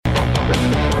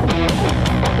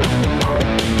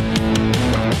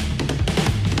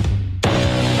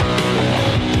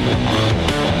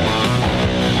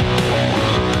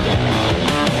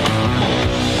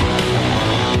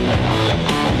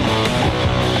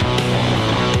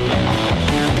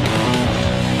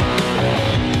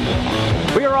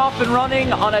and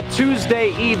running on a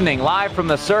Tuesday evening, live from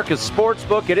the Circus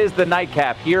Sportsbook. It is the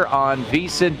Nightcap here on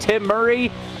VSiN. Tim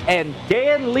Murray and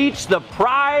Dan Leach, the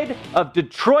pride of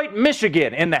Detroit,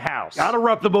 Michigan, in the house. Gotta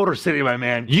rep the Motor City, my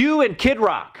man. You and Kid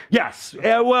Rock. Yes.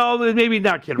 Well, maybe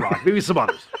not Kid Rock. Maybe some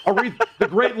others. The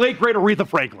late great Aretha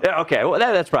Franklin. Yeah, okay, well,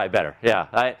 that's probably better.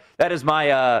 Yeah, that is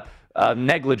my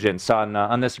negligence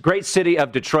on this great city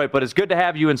of Detroit. But it's good to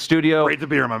have you in studio. Great to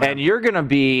be here, my man. And you're going to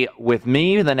be with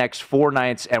me the next 4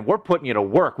 nights, and we're putting you to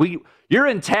work. You're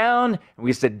in town, and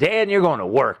we said, Dan, you're going to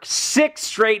work 6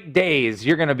 straight days.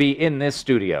 You're going to be in this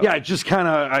studio. Yeah, I just kind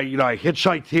of, I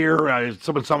hitchhiked here.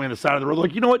 Someone saw me on the side of the road.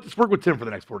 Like, you know what? Just work with Tim for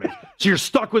the next 4 days. So you're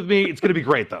stuck with me. It's going to be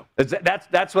great, though.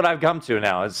 That's what I've come to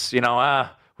now. It's,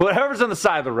 whoever's on the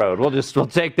side of the road, we'll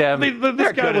take them.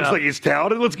 This guy looks like he's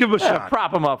talented. Let's give him a shot.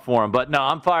 Prop him up for him. But no,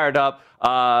 I'm fired up.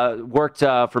 Worked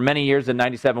for many years in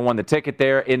 97, won the ticket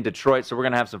there in Detroit, so we're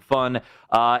going to have some fun.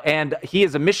 And he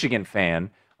is a Michigan fan.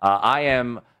 I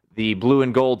am the blue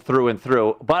and gold through and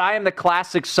through, but I am the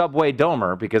classic Subway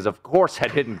Domer because, of course, I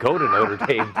didn't go to Notre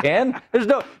Dame, Dan.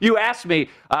 You asked me.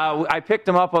 I picked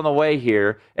him up on the way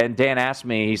here, and Dan asked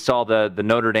me. He saw the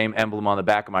Notre Dame emblem on the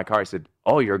back of my car. He said,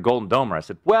 "Oh, you're a Golden Domer." I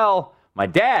said, "Well, my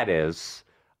dad is.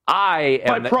 I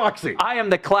am by proxy. I am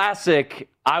the classic.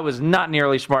 I was not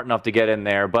nearly smart enough to get in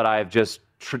there, but I've just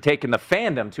taken the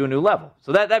fandom to a new level.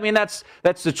 So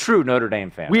that's the true Notre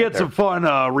Dame fan. We had some fun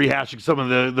rehashing some of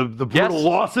the brutal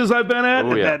losses I've been at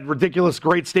that ridiculous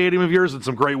great stadium of yours, and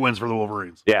some great wins for the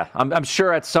Wolverines. Yeah, I'm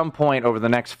sure at some point over the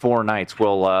next 4 nights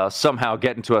we'll somehow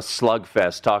get into a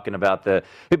slugfest talking about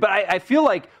But I feel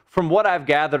like from what I've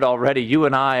gathered already, you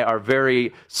and I are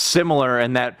very similar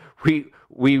in that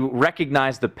we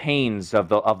recognize the pains of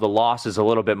the losses a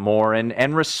little bit more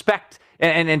and respect.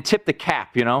 And tip the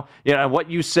cap, what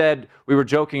you said. We were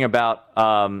joking about,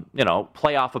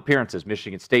 playoff appearances.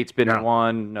 Michigan State's been in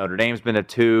 1, Notre Dame's been in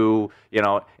 2,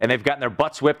 and they've gotten their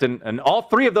butts whipped in all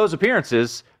 3 of those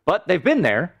appearances, but they've been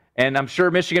there. And I'm sure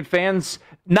Michigan fans,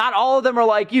 not all of them are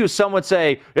like you. Some would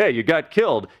say, "Yeah, you got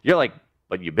killed." You're like,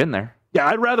 "But you've been there." Yeah,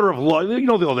 I'd rather have loved. The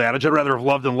old adage. I'd rather have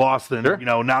loved and lost than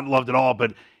not loved at all.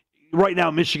 But right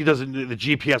now, Michigan the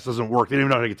GPS doesn't work. They don't even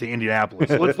know how to get to Indianapolis.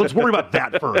 So let's worry about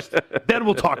that first. Then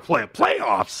we'll talk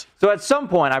playoffs. So at some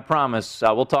point, I promise,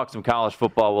 we'll talk some college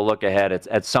football. We'll look ahead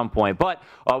at some point. But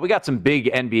we got some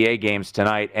big NBA games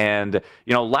tonight. And,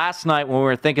 last night when we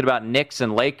were thinking about Knicks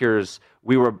and Lakers,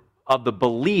 we were of the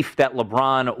belief that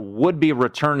LeBron would be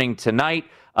returning tonight.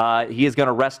 He is going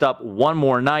to rest up one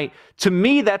more night. To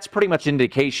me, that's pretty much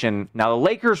indication. Now, the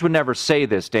Lakers would never say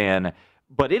this, Dan,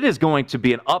 but it is going to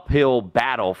be an uphill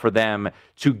battle for them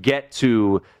to get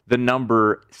to the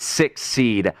number 6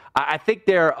 seed. I think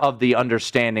they're of the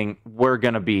understanding we're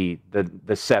going to be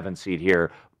the 7 seed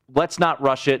here. Let's not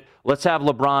rush it. Let's have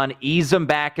LeBron ease them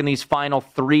back in these final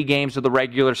 3 games of the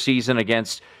regular season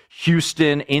against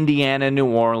Houston, Indiana, New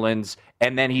Orleans,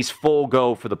 and then he's full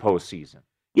go for the postseason.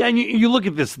 Yeah, and you look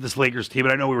at this Lakers team,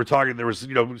 and I know we were talking, there was,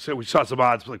 we saw some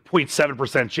odds, like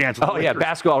 0.7% chance of the Lakers. Yeah,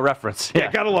 basketball reference. Yeah,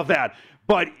 gotta love that.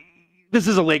 But this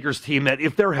is a Lakers team that,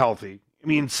 if they're healthy,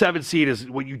 7 seed is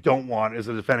what you don't want as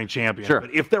a defending champion. Sure.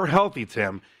 But if they're healthy,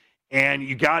 Tim, and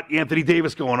you got Anthony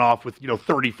Davis going off with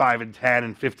 35 and 10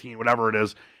 and 15, whatever it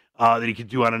is that he could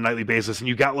do on a nightly basis, and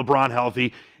you got LeBron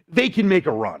healthy, they can make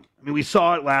a run. We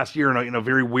saw it last year in a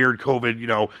very weird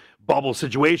COVID bubble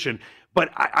situation. But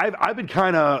I've been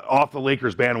kind of off the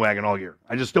Lakers bandwagon all year.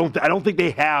 I don't think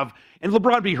they have, and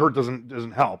LeBron being hurt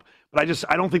doesn't help. But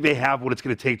I don't think they have what it's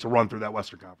going to take to run through that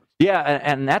Western Conference. Yeah,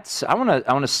 and that's I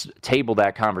want to table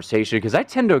that conversation because I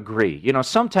tend to agree.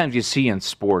 Sometimes you see in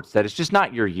sports that it's just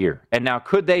not your year. And now,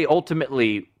 could they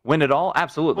ultimately win it all?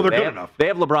 Absolutely. Well, they're good enough. They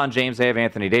have LeBron James. They have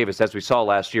Anthony Davis, as we saw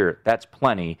last year. That's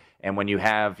plenty. And when you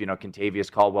have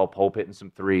Kentavious Caldwell-Pope hitting some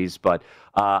threes, but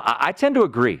I tend to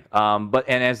agree. And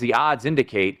as the odds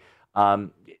indicate,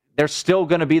 they're still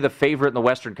going to be the favorite in the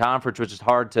Western Conference, which is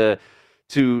hard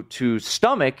to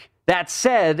stomach. That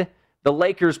said, the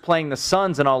Lakers playing the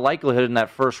Suns in all likelihood in that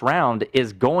first round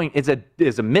is a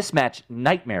mismatch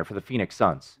nightmare for the Phoenix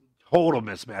Suns. Total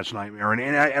mismatch nightmare.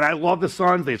 And I love the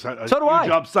Suns. They have a huge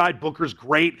upside. Booker's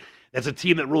great. That's a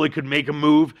team that really could make a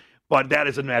move. But that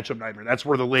is a matchup nightmare. That's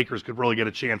where the Lakers could really get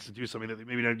a chance to do something that they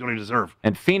maybe don't even deserve.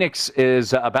 And Phoenix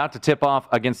is about to tip off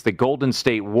against the Golden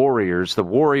State Warriors. The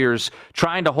Warriors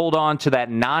trying to hold on to that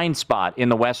 9 spot in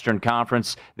the Western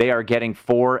Conference. They are getting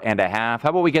 4.5. How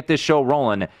about we get this show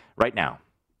rolling right now?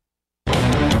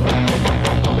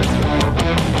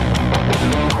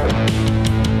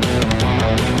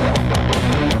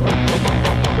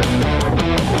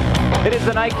 It is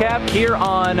the Nightcap here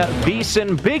on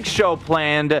VSiN. Big show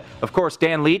planned. Of course,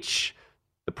 Dan Leach,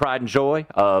 the pride and joy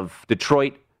of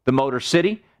Detroit, the Motor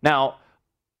City. Now,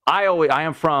 I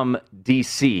am from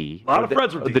D.C. A lot of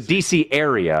friends from the D.C.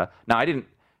 area. Now, I didn't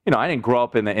grow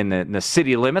up in the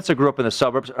city limits. I grew up in the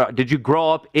suburbs. Did you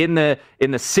grow up in the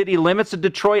city limits of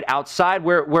Detroit? Outside?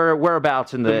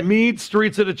 Whereabouts in the mean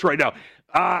streets of Detroit? No.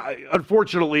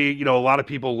 Unfortunately, a lot of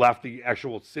people left the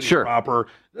actual city proper.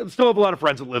 I still have a lot of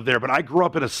friends that live there, but I grew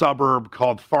up in a suburb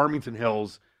called Farmington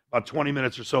Hills, about 20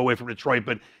 minutes or so away from Detroit.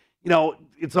 But,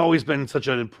 it's always been such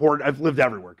an important, I've lived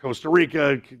everywhere. Costa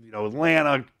Rica,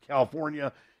 Atlanta,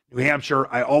 California, New Hampshire.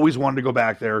 I always wanted to go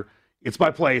back there. It's my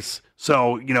place.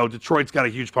 So, Detroit's got a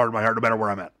huge part of my heart no matter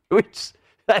where I'm at.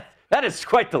 That is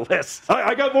quite the list.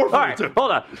 I got more for you, too.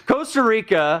 Hold on. Costa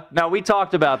Rica. Now, we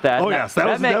talked about that. Oh, yes.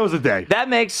 That was a day. That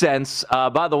makes sense.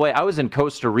 By the way, I was in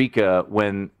Costa Rica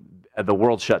when the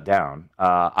world shut down.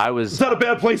 It's not a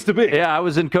bad place to be. Yeah, I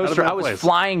was in Costa Rica. I was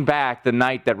flying back the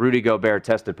night that Rudy Gobert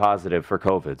tested positive for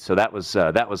COVID. So that was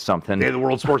something. Day the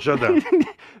world sports shut down.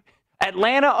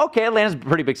 Atlanta. Okay, Atlanta's a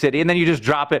pretty big city. And then you just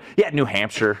drop it. Yeah, New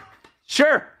Hampshire.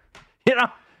 Sure. You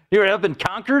were up in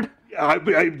Concord.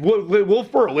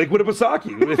 Wolfboro, Lakewood, and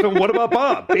Pisaki. What about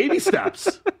Bob? Baby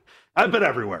steps. I've been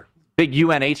everywhere. Big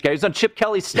UNH guy. He was on Chip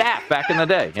Kelly's staff back in the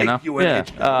day.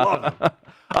 UNH guy.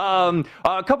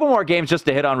 A couple more games just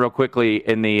to hit on real quickly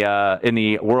in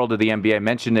the world of the NBA. I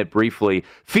mentioned it briefly.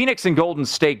 Phoenix and Golden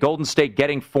State. Golden State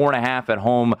getting 4.5 at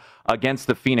home against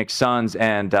the Phoenix Suns.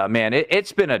 And, man,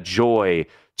 it's been a joy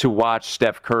to watch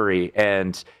Steph Curry.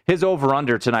 And his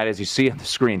over-under tonight, as you see on the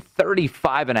screen,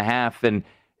 35.5. And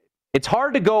it's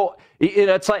hard to go.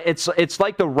 It's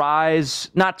like the rise,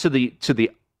 not to the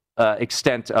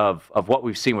extent of what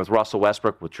we've seen with Russell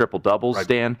Westbrook with triple doubles, right.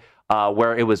 Dan,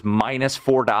 where it was minus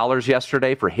 $4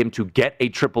 yesterday for him to get a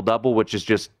triple double, which is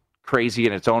just crazy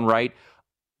in its own right.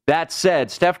 That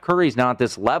said, Steph Curry's now at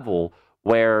this level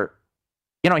where,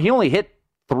 he only hit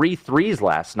 3 threes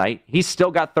last night. He's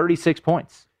still got 36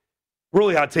 points.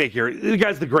 Really hot take here. The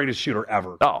guy's the greatest shooter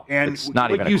ever. Oh, and it's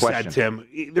not even a question. Like you said,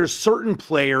 Tim, there's certain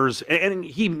players, and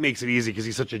he makes it easy because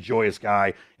he's such a joyous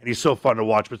guy and he's so fun to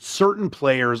watch, but certain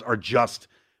players are just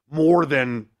more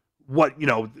than what,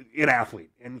 an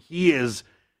athlete. And he is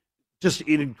just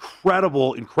an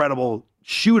incredible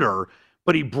shooter,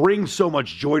 but he brings so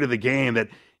much joy to the game that,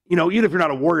 even if you're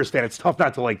not a Warriors fan, it's tough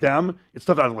not to like them. It's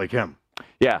tough not to like him.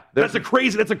 Yeah, that's a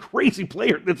crazy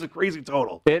player. That's a crazy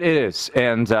total. It is,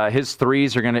 and his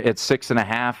threes are it's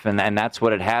 6.5, and that's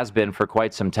what it has been for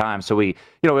quite some time. So we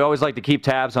always like to keep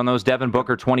tabs on those. Devin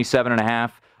Booker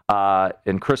 27.5,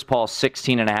 and Chris Paul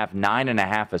 16.5,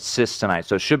 9.5 assists tonight.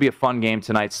 So it should be a fun game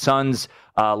tonight. Suns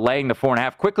laying the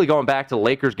 4.5. Quickly going back to the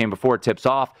Lakers game before it tips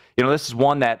off. This is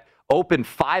one that opened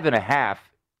 5.5.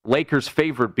 Lakers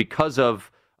favored because of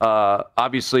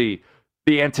obviously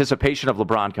the anticipation of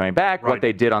LeBron coming back, right. What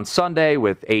they did on Sunday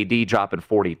with AD dropping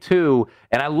 42.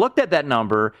 And I looked at that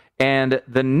number, and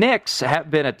the Knicks have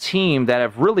been a team that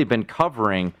have really been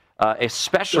covering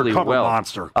especially well.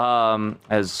 Monster.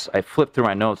 As I flip through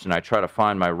my notes and I try to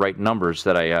find my right numbers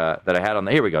that I had on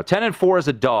there. Here we go. 10-4 as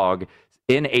a dog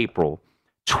in April.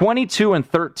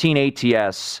 22-13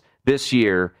 ATS this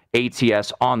year.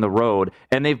 ATS on the road,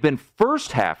 and they've been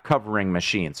first half covering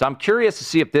machines. So I'm curious to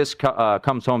see if this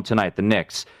comes home tonight. The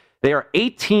Knicks, they are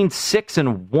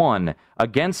 18-6-1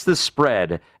 against the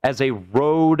spread as a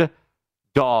road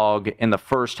dog in the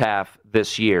first half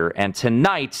this year, and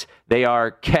tonight they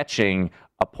are catching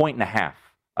 1.5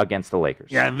 against the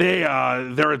Lakers. Yeah,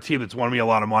 they're a team that's won me a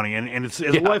lot of money, and it's,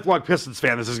 as a lifelong Pistons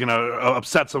fan, this is going to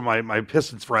upset some of my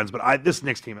Pistons friends, but this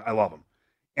Knicks team, I love them.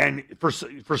 And for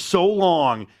so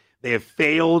long, they have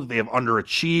failed. They have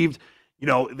underachieved.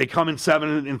 They come in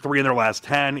 7-3 in their last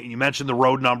 10. And you mentioned the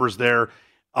road numbers there.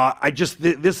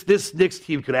 This Knicks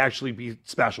team could actually be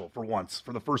special for once,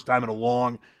 for the first time in a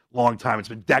long, long time. It's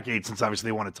been decades since obviously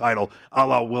they won a title, a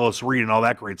la Willis Reed and all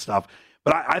that great stuff.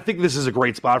 But I think this is a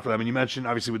great spot for them. And you mentioned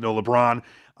obviously with no LeBron.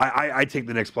 I take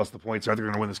the Knicks plus the points. I think they're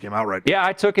going to win this game outright. Yeah,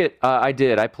 I took it. I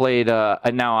did. I played.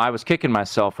 Now, I was kicking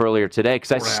myself earlier today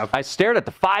because I stared at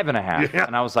the 5.5,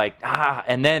 and I was like,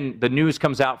 And then the news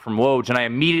comes out from Woj, and I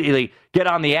immediately get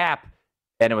on the app,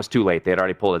 and it was too late. They had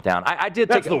already pulled it down.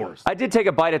 That's the worst. I did take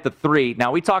a bite at the 3.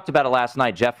 Now, we talked about it last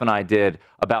night. Jeff and I did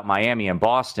about Miami and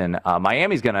Boston.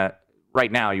 Miami's going to,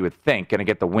 right now, you would think, going to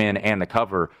get the win and the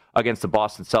cover against the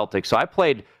Boston Celtics. So I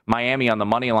played Miami on the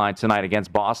money line tonight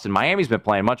against Boston. Miami's been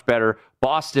playing much better.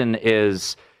 Boston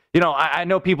is, I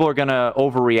know people are going to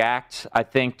overreact, I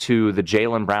think, to the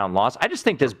Jaylen Brown loss. I just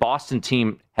think this Boston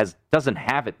team doesn't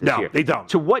have it this year. No, they don't.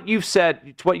 To what you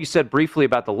said briefly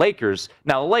about the Lakers,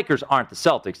 now the Lakers aren't the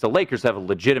Celtics. The Lakers have a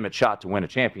legitimate shot to win a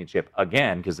championship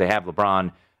again because they have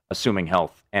LeBron assuming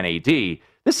health and AD.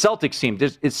 This Celtics team,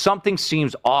 something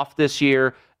seems off this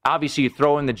year. Obviously, you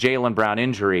throw in the Jaylen Brown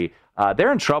injury.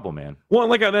 They're in trouble, man. Well,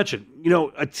 like I mentioned,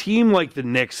 a team like the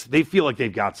Knicks, they feel like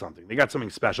they've got something. They got something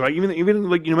special. Even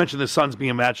like you mentioned, the Suns being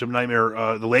a matchup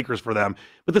nightmare, the Lakers for them.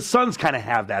 But the Suns kind of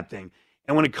have that thing.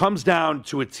 And when it comes down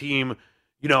to a team,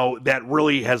 that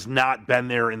really has not been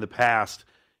there in the past,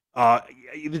 the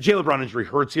Jaylen Brown injury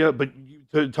hurts you. But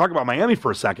to talk about Miami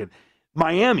for a second,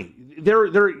 Miami, they're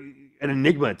an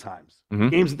enigma at times. Mm-hmm.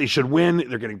 Games that they should win,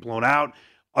 they're getting blown out.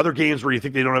 Other games where you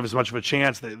think they don't have as much of a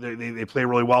chance, they play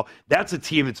really well. That's a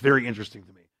team that's very interesting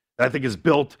to me. That I think is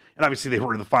built, and obviously they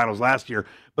were in the finals last year,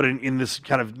 but in this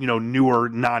kind of newer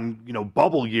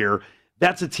bubble year,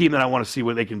 that's a team that I want to see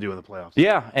what they can do in the playoffs.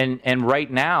 Yeah, and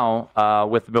right now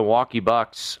with the Milwaukee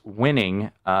Bucks winning,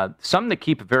 something to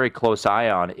keep a very close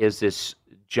eye on is this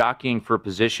jockeying for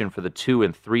position for the 2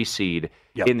 and 3 seed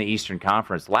in the Eastern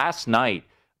Conference. Last night,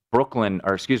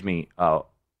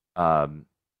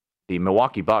 the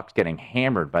Milwaukee Bucks getting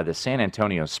hammered by the San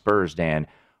Antonio Spurs, Dan,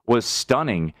 was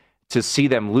stunning to see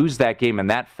them lose that game in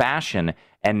that fashion.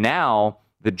 And now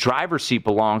the driver's seat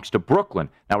belongs to Brooklyn.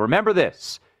 Now, remember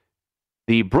this.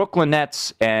 The Brooklyn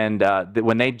Nets, and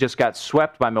when they just got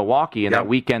swept by Milwaukee in that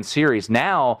weekend series,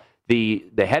 now the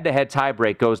head-to-head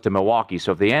tiebreak goes to Milwaukee.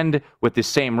 So if they end with the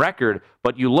same record,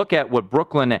 but you look at what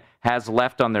Brooklyn has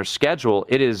left on their schedule,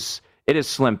 it is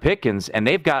slim pickings, and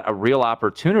they've got a real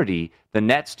opportunity, the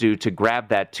Nets do, to grab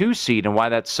that 2 seed. And why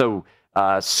that's so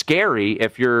scary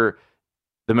if you're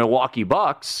the Milwaukee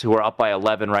Bucks, who are up by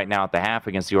 11 right now at the half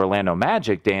against the Orlando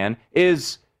Magic, Dan,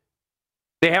 is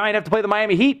they might have to play the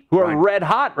Miami Heat, who are red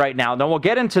hot right now. Then we'll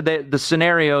get into the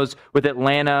scenarios with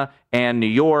Atlanta and New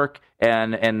York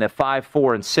and the 5,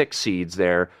 4, and 6 seeds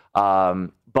there.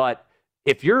 But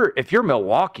if you're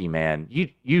Milwaukee, man,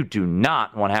 you do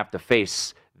not want to have to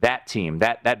face that team,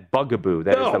 that bugaboo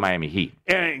that is the Miami Heat.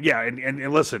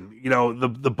 And listen,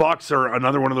 the Bucks are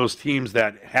another one of those teams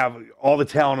that have all the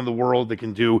talent in the world that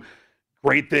can do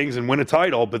great things and win a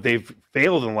title, but they've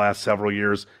failed in the last several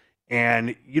years.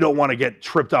 And you don't want to get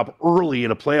tripped up early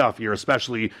in a playoff year,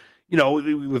 especially,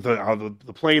 with how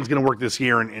the play-in's going to work this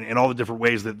year and all the different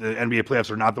ways that the NBA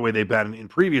playoffs are not the way they've been in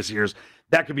previous years.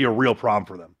 That could be a real problem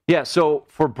for them. Yeah, so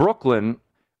for Brooklyn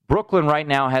right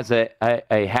now has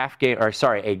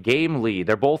a game lead.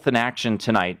 They're both in action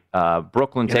tonight.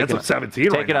 Brooklyn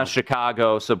taking on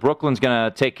Chicago. So Brooklyn's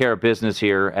going to take care of business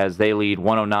here as they lead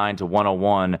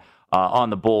 109-101 on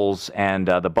the Bulls, and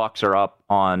the Bucks are up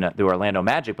on the Orlando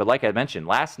Magic. But like I mentioned,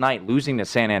 last night losing to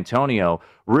San Antonio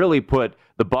really put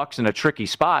the Bucks in a tricky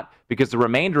spot because the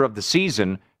remainder of the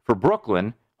season for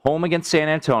Brooklyn, home against San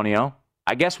Antonio,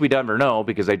 I guess we never know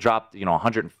because they dropped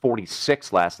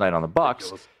 146 last night on the Bucks.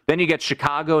 Ridiculous. Then you get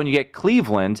Chicago and you get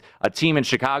Cleveland, a team in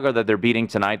Chicago that they're beating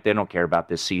tonight. They don't care about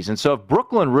this season. So if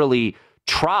Brooklyn really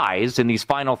tries in these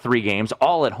final 3 games,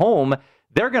 all at home,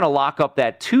 they're going to lock up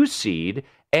that 2 seed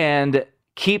and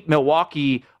keep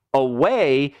Milwaukee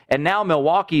away. And now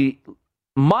Milwaukee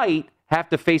might have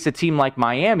to face a team like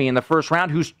Miami in the first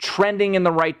round who's trending in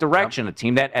the right direction. A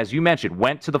team that, as you mentioned,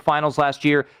 went to the finals last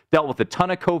year, dealt with a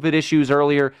ton of COVID issues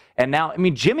earlier. And now,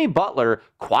 Jimmy Butler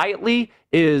quietly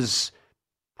is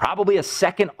probably a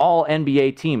second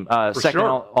All-NBA team,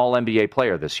 All-NBA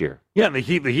player this year. Yeah, and the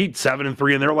Heat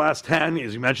 7-3 in their last 10.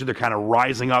 As you mentioned, they're kind of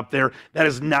rising up there. That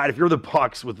is not, if you're the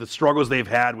Bucks with the struggles they've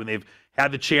had when they've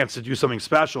had the chance to do something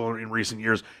special in recent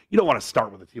years, you don't want to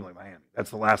start with a team like Miami. That's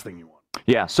the last thing you want.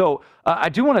 Yeah, so I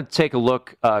do want to take a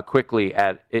look quickly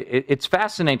at it's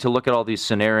fascinating to look at all these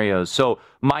scenarios. So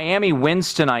Miami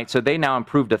wins tonight, so they now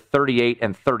improve to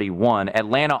 38-31.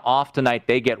 Atlanta off tonight,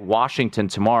 they get Washington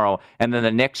tomorrow, and then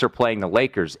the Knicks are playing the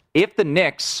Lakers. If the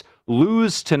Knicks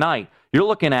lose tonight, you're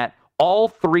looking at all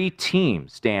 3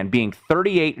 teams, Dan, being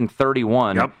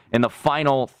 38-31 in the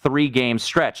final 3-game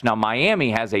stretch. Now,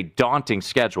 Miami has a daunting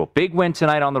schedule. Big win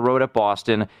tonight on the road at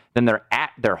Boston. Then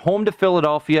they're home to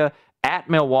Philadelphia, at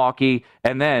Milwaukee,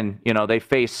 and then, they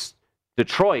face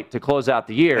Detroit to close out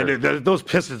the year. And those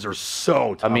Pistons are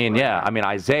so tough.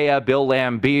 Isaiah, Bill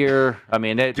Laimbeer,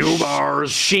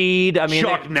 Dumars, Sheed,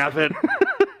 Chuck Nevitt.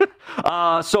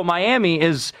 So Miami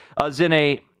is in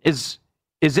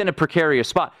a precarious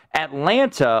spot.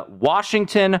 Atlanta,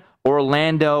 Washington,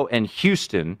 Orlando, and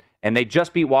Houston, and they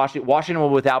just beat Washington.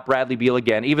 Washington without Bradley Beal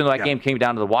again, even though that game came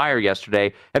down to the wire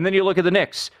yesterday. And then you look at the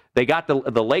Knicks. They got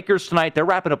the Lakers tonight. They're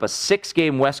wrapping up a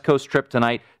 6-game West Coast trip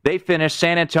tonight. They finished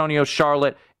San Antonio,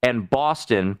 Charlotte, and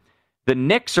Boston. The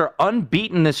Knicks are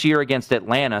unbeaten this year against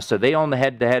Atlanta, so they own the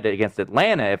head-to-head against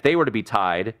Atlanta if they were to be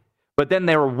tied. But then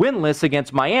they were winless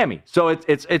against Miami. So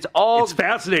it's all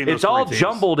fascinating. It's all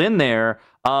jumbled in there.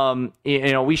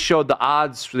 We showed the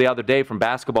odds the other day from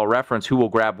Basketball Reference who will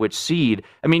grab which seed.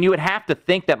 I mean, you would have to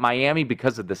think that Miami,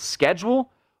 because of the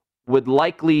schedule, would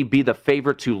likely be the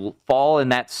favorite to fall in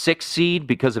that 6th seed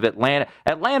because of Atlanta.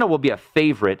 Atlanta will be a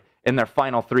favorite in their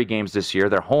final 3 games this year.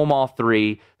 They're home all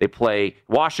 3. They play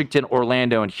Washington,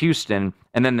 Orlando, and Houston.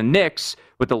 And then the Knicks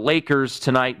with the Lakers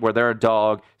tonight, where they're a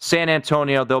dog. San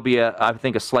Antonio, they'll be, I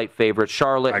think, a slight favorite.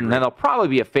 Charlotte, and then they'll probably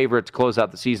be a favorite to close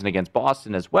out the season against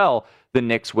Boston as well. The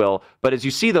Knicks will. But as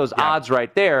you see those odds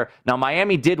right there, now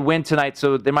Miami did win tonight,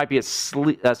 so there might be a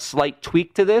slight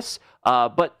tweak to this.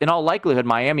 But in all likelihood,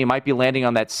 Miami might be landing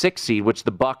on that 6th seed, which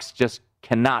the Bucks just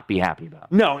cannot be happy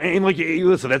about. No, and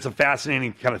listen, that's a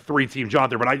fascinating kind of 3-team jaunt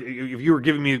there. But if you were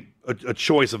giving me a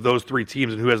choice of those 3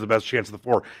 teams and who has the best chance of the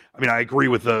 4, I mean, I agree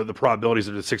with the probabilities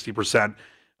of the 60%.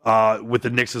 With the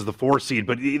Knicks as the 4 seed,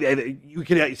 but you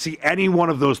can see any one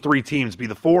of those 3 teams be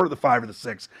the 4, the 5, or the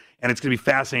 6, and it's going to be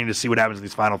fascinating to see what happens in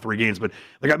these final 3 games. But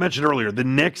like I mentioned earlier, the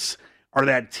Knicks are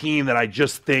that team that I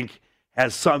just think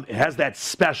has that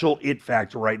special it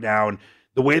factor right now, and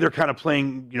the way they're kind of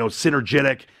playing,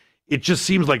 synergetic. It just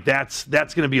seems like that's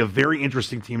going to be a very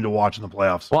interesting team to watch in the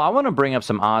playoffs. Well, I want to bring up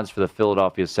some odds for the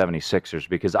Philadelphia 76ers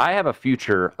because I have a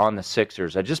future on the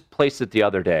Sixers. I just placed it the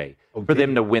other day for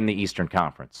them to win the Eastern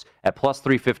Conference at plus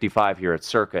 355 here at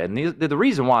Circa. And the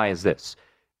reason why is this.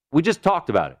 We just talked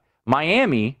about it.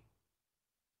 Miami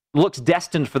looks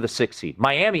destined for the 6th seed.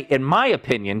 Miami, in my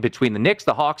opinion, between the Knicks,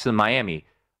 the Hawks, and Miami,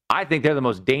 I think they're the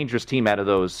most dangerous team out of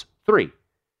those 3.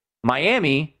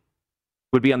 Miami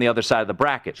would be on the other side of the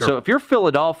bracket. Sure. So if you're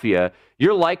Philadelphia,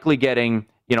 you're likely getting,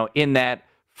 in that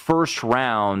first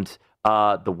round,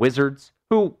 the Wizards,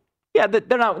 who,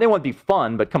 they won't be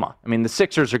fun, but come on. I mean, the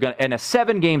Sixers are going to, in a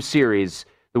 7-game series,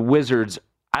 the Wizards,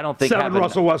 I don't think 7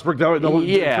 Russell Westbrook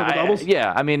triple-doubles?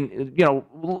 I mean,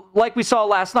 like we saw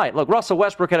last night. Look, Russell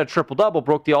Westbrook had a triple-double,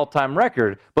 broke the all-time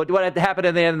record. But what had happened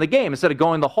at the end of the game, instead of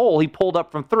going the hole, he pulled up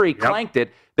from 3, clanked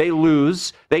it. They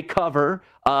lose. They cover.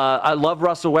 I love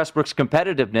Russell Westbrook's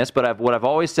competitiveness, but what I've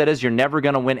always said is you're never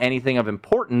going to win anything of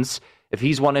importance if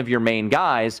he's one of your main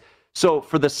guys. So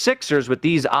for the Sixers, with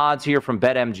these odds here from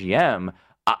BetMGM,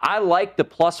 I like the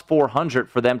plus 400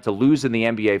 for them to lose in the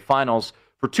NBA Finals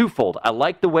for twofold. I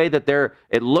like the way that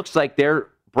it looks like their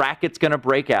bracket's going to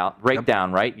break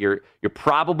down, right? You're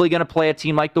probably going to play a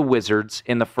team like the Wizards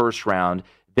in the first round.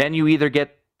 Then you either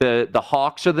get the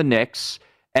Hawks or the Knicks,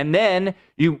 and then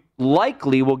you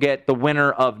likely will get the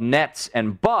winner of Nets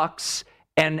and Bucks.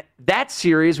 And that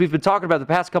series we've been talking about the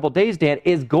past couple of days, Dan,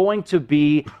 is going to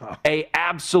be a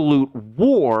absolute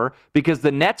war because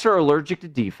the Nets are allergic to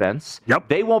defense. Yep.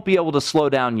 They won't be able to slow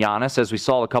down Giannis, as we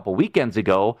saw a couple weekends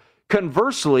ago.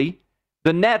 Conversely,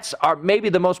 the Nets are maybe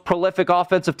the most prolific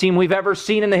offensive team we've ever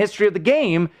seen in the history of the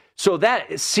game. So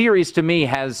that series, to me,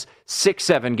 has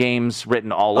 6-7 games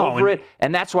written all over it.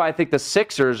 And that's why I think the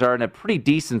Sixers are in a pretty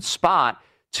decent spot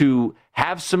to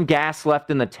have some gas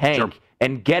left in the tank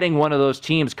and getting one of those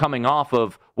teams coming off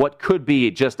of what could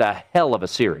be just a hell of a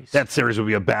series. That series will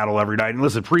be a battle every night. And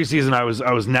listen, preseason, I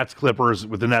was Nets Clippers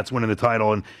with the Nets winning the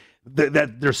title. And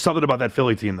that there's something about that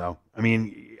Philly team, though. I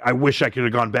mean, I wish I could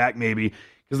have gone back maybe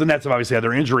because the Nets have obviously had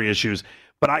their injury issues.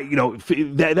 But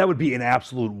that would be an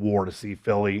absolute war to see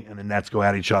Philly and the Nets go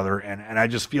at each other. And I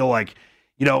just feel like,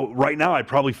 right now I'd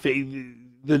probably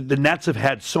the Nets have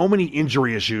had so many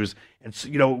injury issues. And,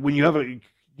 when you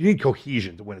need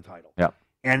cohesion to win a title. Yeah.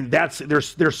 And they're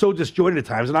so disjointed at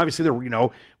times. And obviously they're,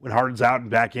 when Harden's out and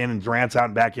back in and Durant's out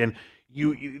and back in,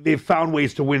 they've found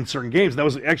ways to win certain games. And that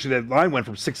was actually, that line went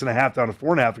from 6.5 down to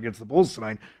 4.5 against the Bulls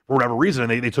tonight for whatever reason.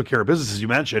 And they took care of business, as you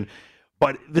mentioned.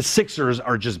 But the Sixers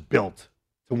are just built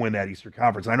to win that Eastern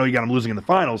Conference. And I know you got them losing in the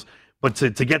finals, but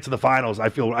to get to the finals, I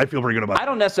feel pretty good about it. I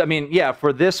don't necessarily,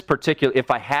 for this particular,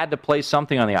 if I had to play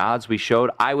something on the odds we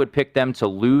showed, I would pick them to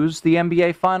lose the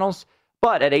NBA Finals.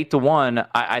 But at 8-1,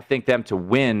 I think them to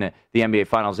win the NBA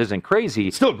Finals isn't crazy.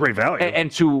 It's still a great value.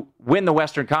 And to win the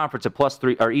Western Conference at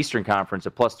 +3 or Eastern Conference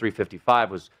at plus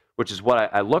 355 which is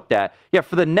what I looked at. Yeah,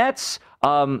 for the Nets,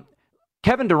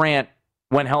 Kevin Durant,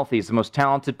 when healthy, is the most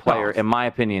talented player, in my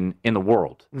opinion, in the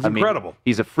world. He's incredible.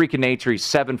 He's a freak of nature. He's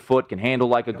 7 foot, can handle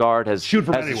like a guard. Shoot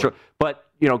from anywhere. But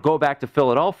go back to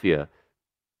Philadelphia.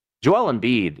 Joel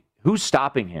Embiid, who's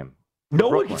stopping him? No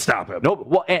one can stop him. No,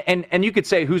 well, and you could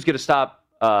say who's going to stop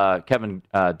Kevin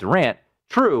Durant?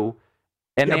 True.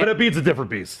 But Embiid's a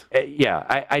different beast.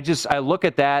 I look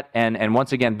at that, and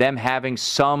once again, them having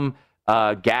some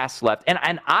gas left,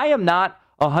 and I am not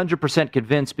 100%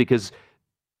 convinced because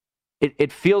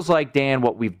it feels like, Dan,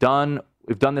 what we've done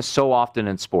this so often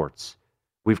in sports.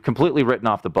 We've completely written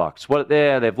off the Bucks.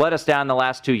 They've let us down the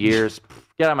last 2 years.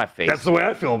 Get out of my face. That's the way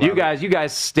I feel about it. You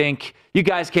guys stink. You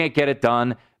guys can't get it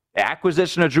done.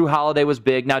 Acquisition of Drew Holiday was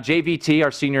big. Now, JVT,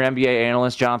 our senior NBA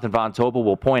analyst, Jonathan Von Tobel,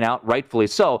 will point out, rightfully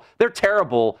so, they're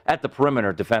terrible at the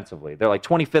perimeter defensively. They're like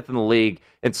 25th in the league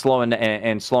in slowing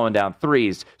down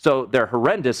threes. So they're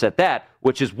horrendous at that,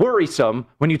 which is worrisome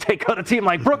when you take out a team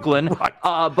like Brooklyn. Right.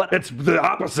 But it's the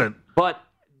opposite. But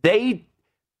the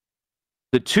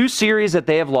two series that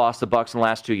they have lost, the Bucks, in the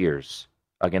last 2 years,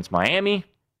 against Miami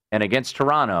and against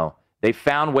Toronto, they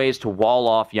found ways to wall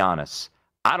off Giannis.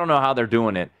 I don't know how they're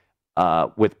doing it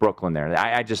with Brooklyn there.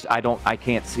 I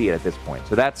can't see it at this point.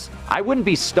 So I wouldn't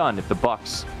be stunned if the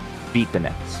Bucks beat the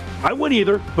Nets. I wouldn't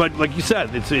either, but like you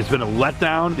said, it's been a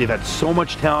letdown. They've had so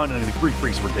much talent, and the Greek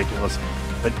Freak's ridiculous.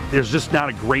 But there's just not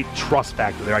a great trust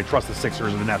factor there. I trust the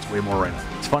Sixers and the Nets way more right now.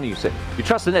 It's funny you say you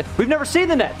trust the Nets. We've never seen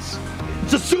the Nets.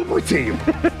 It's a super team.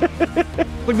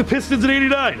 Like the Pistons in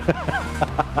 '89.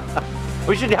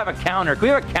 We should have a counter. Can we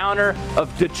have a counter of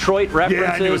Detroit references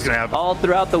I knew it was gonna happen. all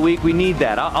throughout the week? We need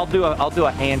that. I'll do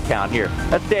a hand count here.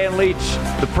 That's Dan Leach,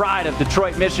 the pride of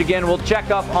Detroit, Michigan. We'll check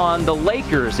up on the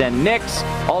Lakers and Knicks.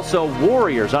 Also,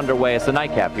 Warriors underway as the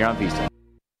nightcap here on VSiN.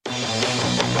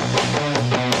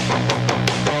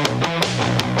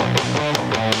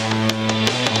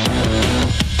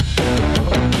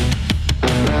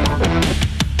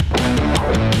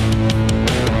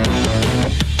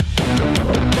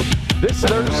 This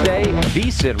Thursday,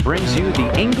 VSiN brings you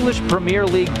the English Premier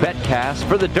League betcast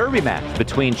for the derby match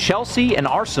between Chelsea and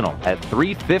Arsenal at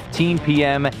 3:15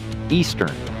 p.m.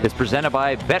 Eastern. It's presented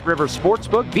by BetRivers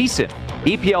Sportsbook. VSiN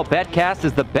EPL Betcast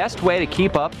is the best way to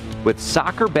keep up with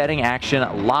soccer betting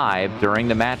action live during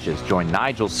the matches. Join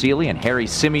Nigel Seeley and Harry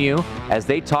Symeou as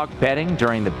they talk betting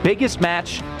during the biggest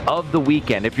match of the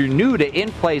weekend. If you're new to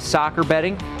in-play soccer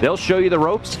betting, they'll show you the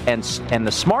ropes and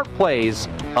the smart plays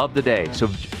of the day. So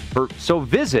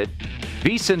visit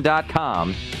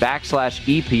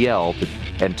vsin.com/EPL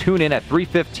and tune in at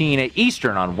 3:15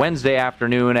 Eastern on Wednesday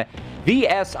afternoon.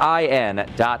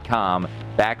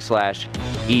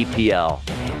 VSIN.com/EPL.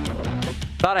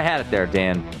 Thought I had it there,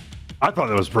 Dan. I thought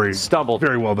that was pretty Stumbled.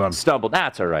 Very well done. Stumbled.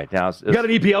 That's all right. Now, you got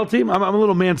an EPL team? I'm a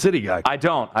little Man City guy. I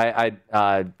don't. I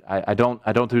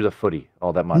don't do the footy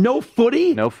all that much. No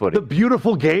footy? No footy. The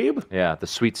beautiful Gabe? Yeah, the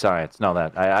sweet science. No,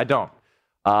 I don't.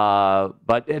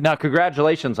 But now,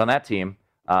 congratulations on that team.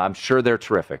 I'm sure they're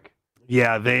terrific.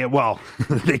 Yeah, they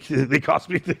cost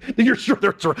me. You're sure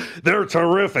they're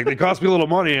terrific. They cost me a little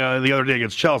money the other day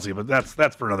against Chelsea, but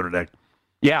that's for another day.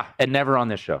 Yeah, and never on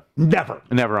this show.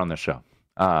 Never on this show.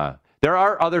 There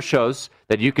are other shows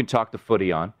that you can talk to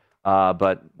footy on,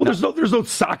 but there's no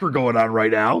soccer going on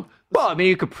right now. Well, I mean,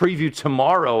 you could preview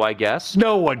tomorrow, I guess.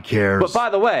 No one cares. But by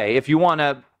the way, if you want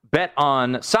to bet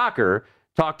on soccer,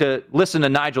 listen to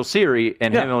Nigel Seeley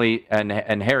and Emily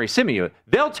and Harry Symeou.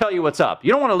 They'll tell you what's up.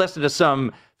 You don't want to listen to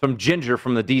some ginger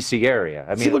from the D.C. area. I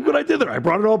mean, see, look what I did there. I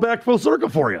brought it all back full circle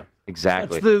for you.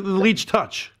 Exactly. That's the Leach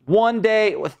touch. One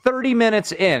day, 30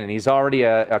 minutes in, and he's already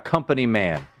a company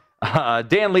man.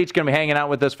 Dan Leach going to be hanging out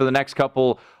with us for the next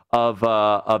couple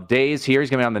of days here. He's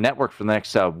going to be on the network for the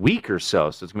next week or so.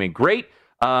 So it's going to be great.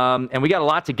 And we got a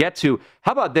lot to get to.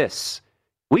 How about this?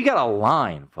 We got a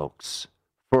line, folks,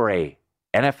 for a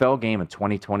NFL game in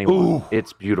 2021. Ooh.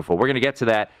 It's beautiful. We're going to get to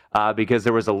that because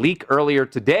there was a leak earlier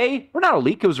today. Or not a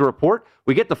leak, it was a report.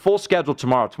 We get the full schedule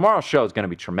tomorrow. Tomorrow's show is going to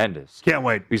be tremendous. Can't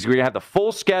wait. Because we're going to have the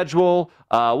full schedule.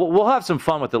 We'll have some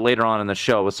fun with it later on in the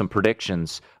show with some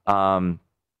predictions.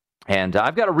 And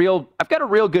I've got a real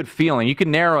good feeling. You can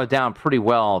narrow it down pretty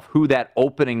well of who that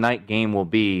opening night game will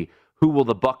be. Who will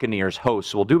the Buccaneers host?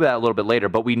 So we'll do that a little bit later.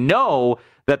 But we know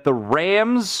that the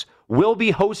Rams will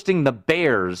be hosting the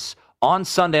Bears on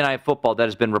Sunday Night Football. That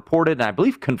has been reported and I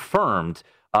believe confirmed.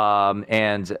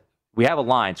 And we have a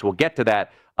line, so we'll get to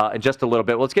that in just a little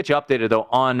bit. Let's get you updated, though,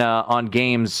 on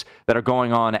games that are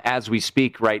going on as we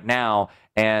speak right now.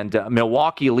 And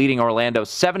Milwaukee leading Orlando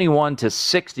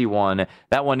 71-61.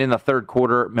 That one in the third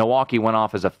quarter. Milwaukee went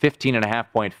off as a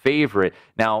 15.5-point favorite.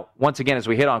 Now, once again, as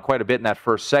we hit on quite a bit in that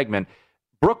first segment,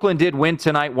 Brooklyn did win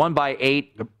tonight, won by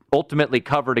 8, ultimately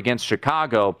covered against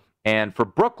Chicago. And for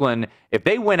Brooklyn, if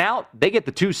they win out, they get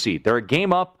the 2 seed. They're a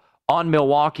game up on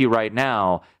Milwaukee right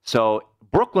now. So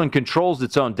Brooklyn controls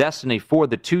its own destiny for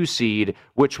the 2 seed,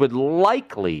 which would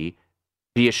likely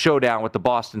be a showdown with the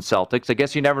Boston Celtics. I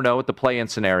guess you never know with the play-in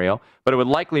scenario, but it would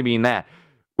likely mean that.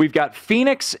 We've got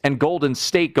Phoenix and Golden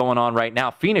State going on right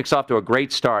now. Phoenix off to a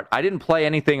great start. I didn't play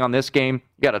anything on this game.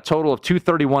 You got a total of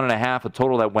 231.5, a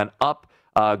total that went up.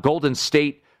 Golden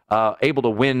State able to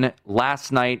win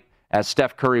last night as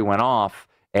Steph Curry went off.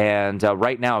 And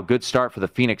right now, a good start for the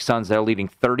Phoenix Suns. They're leading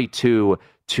 32-27.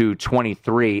 to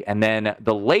 23. And then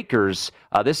the Lakers,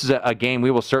 this is a game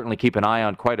we will certainly keep an eye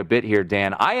on quite a bit here,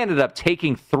 Dan. I ended up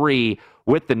taking 3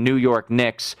 with the New York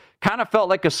Knicks. Kind of felt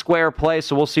like a square play,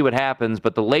 so we'll see what happens.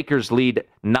 But the Lakers lead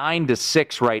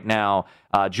 9-6 right now.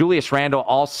 Julius Randle,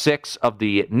 all 6 of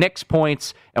the Knicks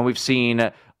points, and we've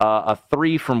seen a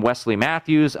 3 from Wesley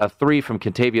Matthews, a 3 from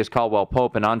Kentavious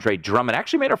Caldwell-Pope, and Andre Drummond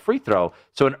actually made a free throw.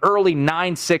 So an early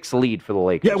 9-6 lead for the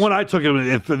Lakers. Yeah, when I took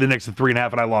it for the Knicks at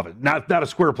 3.5, and I love it. Not a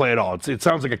square play at all. It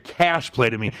sounds like a cash play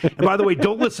to me. And by the way,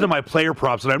 don't listen to my player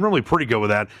props, and I'm normally pretty good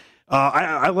with that.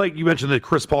 I like, you mentioned the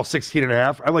Chris Paul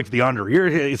 16.5. I liked the under. Here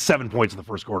it's 7 points in the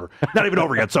first quarter. Not even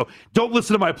over yet. So don't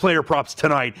listen to my player props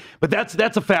tonight. But that's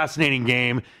a fascinating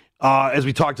game. As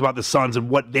we talked about the Suns and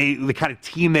what the kind of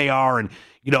team they are, and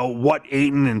what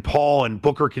Ayton and Paul and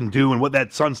Booker can do, and what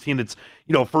that Suns team that's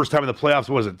first time in the playoffs,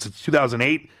 what was it, since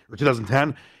 2008 or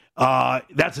 2010?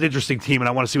 That's an interesting team, and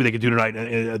I want to see what they can do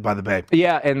tonight by the Bay.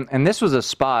 Yeah, and this was a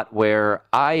spot where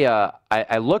I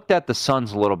looked at the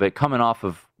Suns a little bit coming off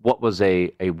of what was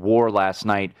a war last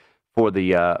night for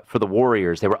the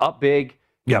Warriors. They were up big,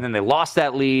 and then they lost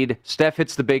that lead. Steph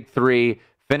hits the big 3,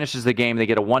 finishes the game. They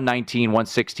get a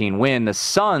 119-116 win. The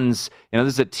Suns, this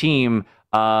is a team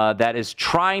that is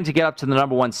trying to get up to the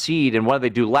number 1 seed, and what did they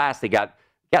do last? They got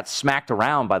smacked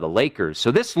around by the Lakers.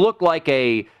 So this looked like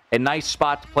a nice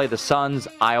spot to play the Suns.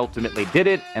 I ultimately did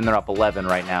it, and they're up 11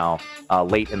 right now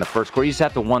late in the first quarter. You just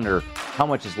have to wonder how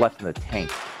much is left in the tank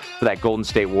for that Golden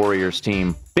State Warriors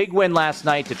team. Big win last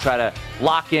night to try to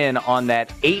lock in on that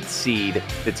 8th seed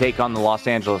to take on the Los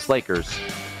Angeles Lakers,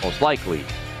 most likely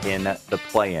in the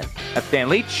play-in. That's Dan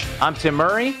Leach. I'm Tim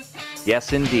Murray.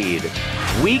 Yes, indeed.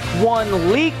 Week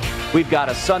 1 leak. We've got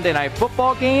a Sunday night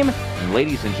football game. And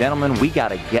ladies and gentlemen, we got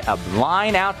to get a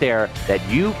line out there that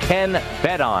you can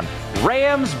bet on.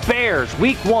 Rams, Bears,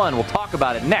 Week 1. We'll talk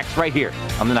about it next right here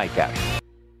on the Nightcap.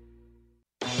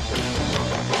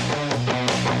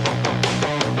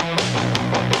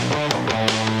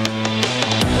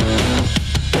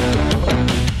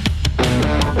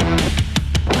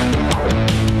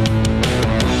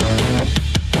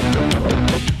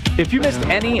 If you missed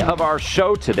any of our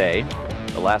show today,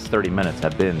 the last 30 minutes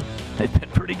they've been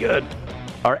pretty good,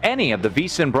 or any of the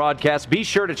VSiN broadcasts, be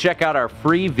sure to check out our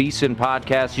free VSiN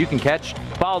podcast. You can catch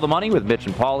Follow the Money with Mitch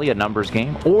and Paulie, a numbers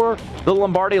game, or the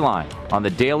Lombardi Line on the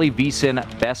daily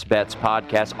VSiN Best Bets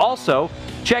podcast. Also,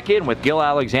 check in with Gil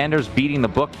Alexander's Beating the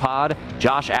Book pod,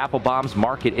 Josh Applebaum's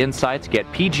Market Insights,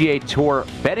 get PGA Tour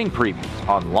betting previews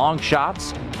on Long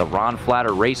Shots, the Ron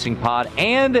Flatter Racing pod,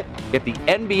 and get the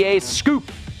NBA Scoop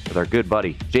with our good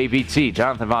buddy, JVT,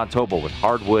 Jonathan Von Tobel, with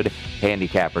Hardwood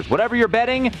Handicappers. Whatever you're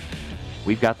betting,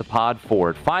 we've got the pod for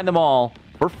it. Find them all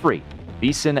for free.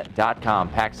 VSiN.com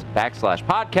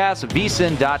 /podcast.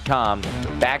 VSiN.com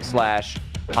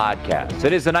 /podcast.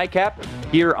 It is the Nightcap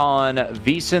here on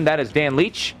VSiN. That is Dan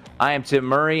Leach. I am Tim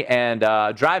Murray. And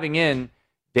driving in,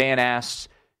 Dan asks,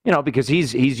 because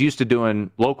he's used to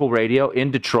doing local radio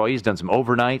in Detroit. He's done some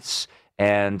overnights.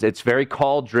 And it's very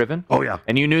call-driven. Oh, yeah.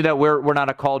 And you knew that we're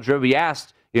not a call-driven. We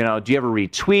asked, do you ever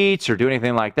read tweets or do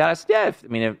anything like that? I said,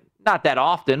 yeah, not that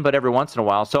often, but every once in a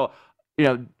while. So,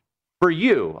 for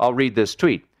you, I'll read this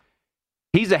tweet.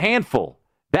 He's a handful.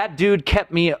 That dude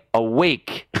kept me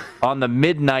awake on the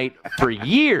midnight for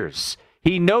years.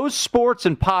 He knows sports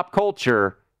and pop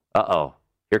culture. Uh-oh.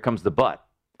 Here comes the but.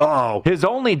 Uh-oh. His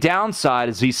only downside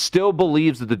is he still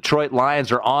believes the Detroit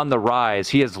Lions are on the rise.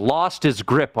 He has lost his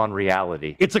grip on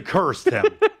reality. It's a curse, Tim.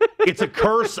 It's a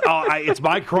curse. It's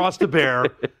my cross to bear.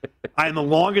 I am the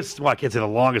longest, I can't say the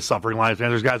longest suffering Lions fan.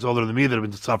 There's guys older than me that have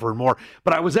been suffering more.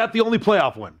 But I was at the only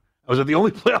playoff win. I was at the only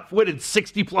playoff win in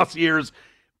 60-plus years.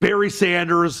 Barry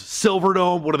Sanders,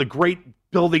 Silverdome, one of the great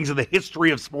buildings in the history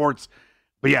of sports.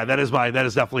 But yeah, that is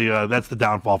definitely that's the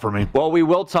downfall for me. Well, we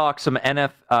will talk some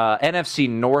NFC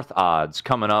North odds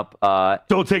coming up.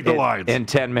 Don't take the Lions in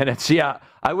 10 minutes. Yeah,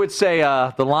 I would say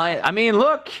the Lions.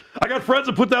 Look, I got friends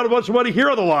that put down a bunch of money here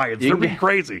on the Lions. They're being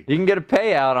crazy. You can get a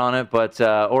payout on it, but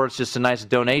or it's just a nice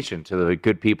donation to the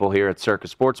good people here at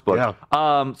Circus Sportsbook. Yeah.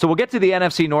 So we'll get to the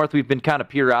NFC North. We've been kind of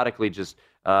periodically just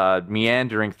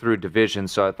meandering through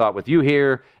divisions. So I thought with you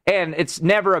here, and it's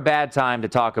never a bad time to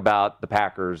talk about the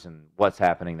Packers and what's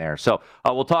happening there. So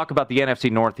we'll talk about the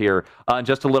NFC North here in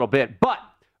just a little bit. But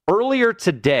earlier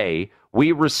today,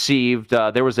 we received,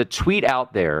 there was a tweet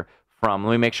out there from,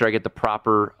 let me make sure I get the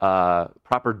proper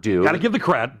due. Got to give the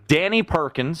cred. Danny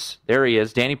Perkins, there he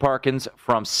is, Danny Perkins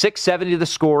from 670 The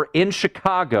Score in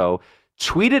Chicago,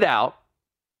 tweeted out,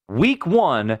 Week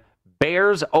 1,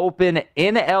 Bears open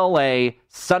in L.A.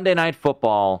 Sunday Night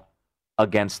Football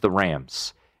against the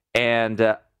Rams. And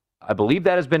I believe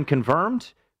that has been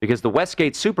confirmed. because the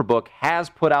Westgate Superbook has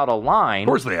put out a line. Of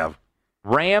course they have.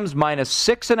 Rams minus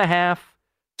 6.5,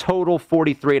 total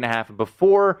 43.5. And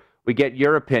before we get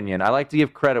your opinion, I like to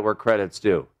give credit where credit's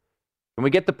due. Can we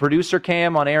get the producer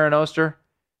cam on Aaron Oster?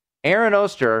 Aaron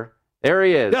Oster, there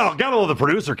he is. No, gotta love the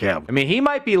producer cam. I mean, he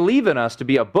might be leaving us to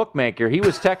be a bookmaker. He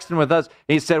was texting with us.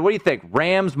 He said, what do you think?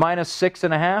 Rams minus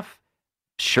 6.5?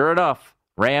 Sure enough,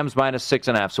 Rams minus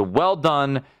 6.5. So well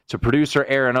done to producer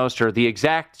Aaron Oster. The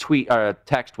exact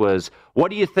text was,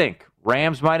 what do you think?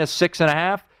 Rams minus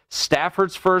 6.5?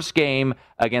 Stafford's first game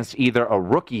against either a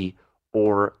rookie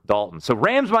or Dalton. So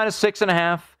Rams minus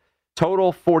 6.5,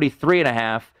 total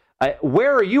 43.5.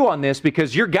 Where are you on this?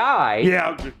 Because your guy,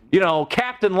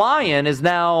 Captain Lion, is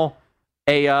now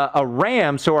a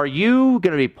Ram. So are you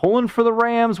going to be pulling for the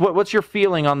Rams? What's your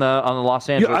feeling on the Los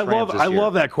Angeles Rams this year? I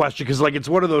love that question because it's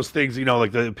one of those things,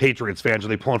 like the Patriots fans, are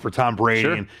they pulling for Tom Brady?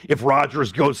 Sure. And if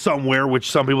Rodgers goes somewhere,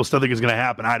 which some people still think is going to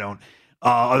happen, I don't.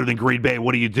 Other than Green Bay,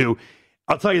 what do you do?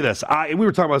 I'll tell you this. We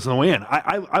were talking about this on the way in.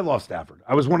 I love Stafford.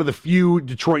 I was one of the few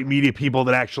Detroit media people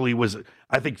that actually was,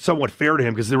 I think, somewhat fair to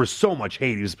him because there was so much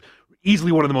hate. He was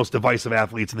easily one of the most divisive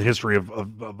athletes in the history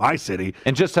of my city.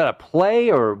 And just had a play,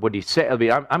 or what do you say? I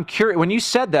mean, I'm curious. When you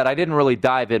said that, I didn't really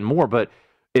dive in more, but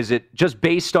is it just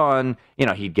based on,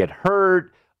 he'd get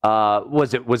hurt?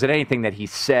 Was it anything that he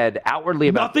said outwardly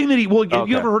about? Nothing that he. Well, okay.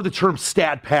 You ever heard the term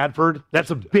Stat Padford? That's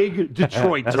a big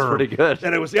Detroit That's term. Pretty good.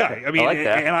 And it was, I mean, I like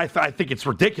that. And I think it's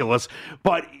ridiculous.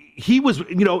 But he was,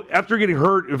 after getting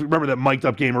hurt. If you remember that mic'd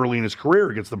up game early in his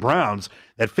career against the Browns,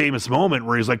 that famous moment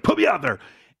where he's like, "Put me out there,"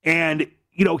 and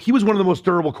he was one of the most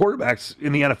durable quarterbacks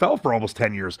in the NFL for almost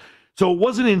 10 years. So it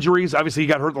wasn't injuries. Obviously, he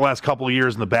got hurt the last couple of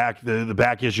years in the back, the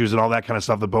back issues and all that kind of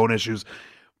stuff, the bone issues.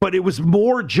 But it was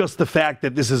more just the fact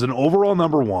that this is an overall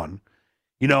number one.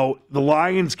 The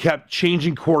Lions kept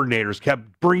changing coordinators, kept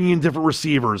bringing in different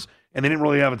receivers, and they didn't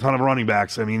really have a ton of running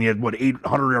backs. I mean, he had,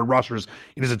 800-yard rushers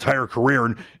in his entire career.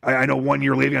 And I know 1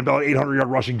 year Le'Veon Bell had 800-yard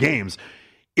rushing games.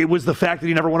 It was the fact that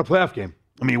he never won a playoff game.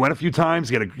 I mean, he went a few times.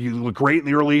 He looked great in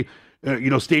the early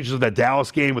stages of that Dallas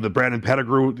game with the Brandon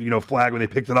Pettigrew, flag when they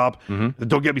picked it up. Mm-hmm.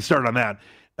 Don't get me started on that.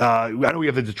 I know we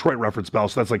have the Detroit reference, Bell,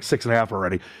 so that's like 6.5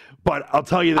 already. But I'll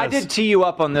tell you this. I did tee you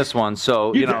up on this one,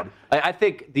 so I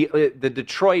think the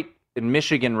Detroit and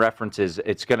Michigan references,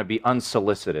 it's going to be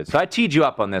unsolicited. So I teed you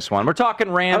up on this one. We're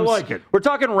talking Rams. I like it. We're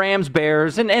talking Rams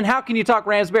Bears, and how can you talk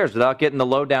Rams Bears without getting the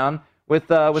lowdown with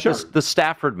the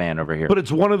Stafford man over here? But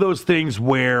it's one of those things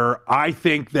where I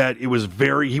think that he was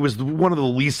one of the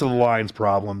least of the Lions'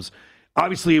 problems.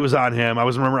 Obviously, it was on him. I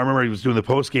remember he was doing the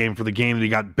post game for the game that he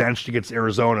got benched against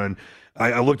Arizona, and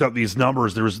I looked up these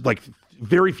numbers. There was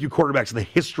very few quarterbacks in the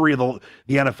history of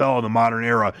the NFL in the modern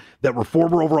era that were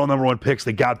former overall number one picks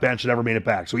that got benched and never made it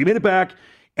back. So he made it back,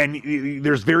 and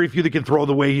there's very few that can throw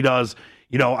the way he does.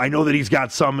 I know that he's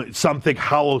got some think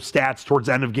hollow stats towards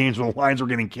the end of games when the Lions were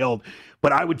getting killed,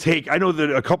 but I know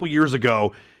that a couple years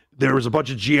ago, there was a bunch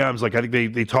of GMs, I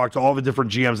think they talked to all the different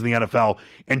GMs in the NFL,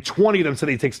 and 20 of them said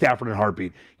they'd take Stafford in a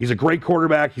heartbeat. He's a great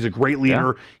quarterback. He's a great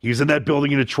leader. Yeah. He was in that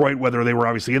building in Detroit, whether they were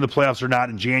obviously in the playoffs or not,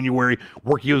 in January,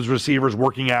 working with his receivers,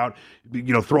 working out,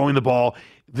 throwing the ball.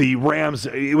 The Rams,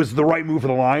 it was the right move for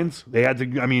the Lions. They had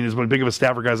to, as big of a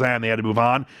Stafford guy as I am, they had to move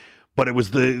on. But it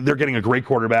was they're getting a great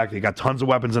quarterback. They got tons of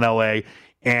weapons in L.A.,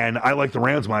 and I like the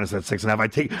Rams minus that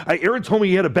 6.5. Aaron told me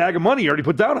he had a bag of money he already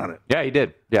put down on it. Yeah, he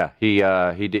did. Yeah, he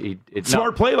did.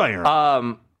 Smart play by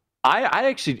Aaron.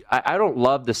 I don't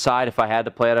love the side. If I had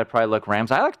to play it, I'd probably look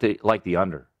Rams. I like the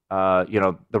under.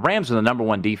 The Rams are the number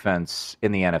one defense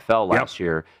in the NFL last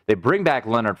year. They bring back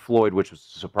Leonard Floyd, which was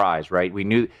a surprise, right? We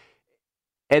knew,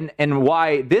 and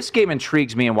why this game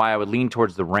intrigues me and why I would lean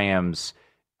towards the Rams.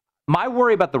 My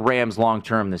worry about the Rams long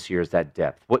term this year is that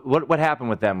depth. What happened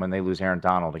with them when they lose Aaron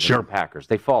Donald against the Packers?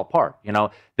 They fall apart.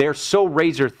 They're so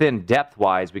razor thin depth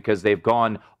wise because they've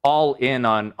gone all in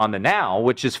on the now,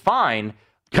 which is fine.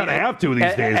 Kind of have to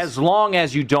these days, as long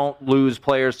as you don't lose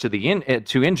players to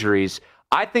to injuries.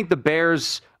 I think the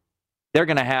Bears, they're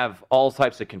going to have all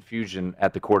types of confusion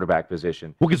at the quarterback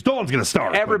position. Well, because Dalton's going to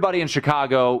start. Everybody in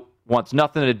Chicago wants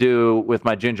nothing to do with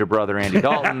my ginger brother, Andy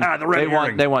Dalton.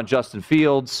 They want Justin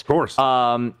Fields. Of course.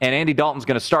 And Andy Dalton's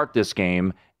going to start this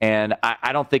game, and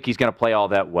I don't think he's going to play all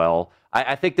that well.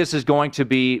 I think this is going to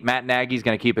be Matt Nagy's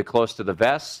going to keep it close to the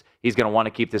vest. He's going to want to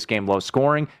keep this game low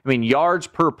scoring. Yards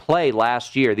per play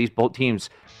last year, these both teams,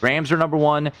 Rams are number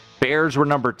 1, Bears were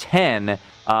number 10.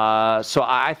 So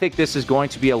I think this is going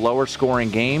to be a lower scoring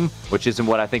game, which isn't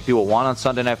what I think people want on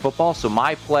Sunday Night Football. So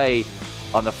my play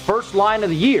on the first line of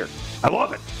the year, I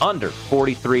love it. Under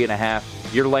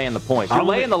 43.5. You're laying the points. You're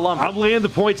laying the lumber. I'm laying the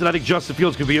points, and I think Justin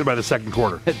Fields could be in by the second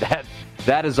quarter.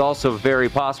 That is also very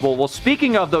possible. Well,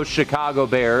 speaking of those Chicago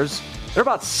Bears, they're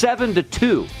about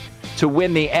 7-2 to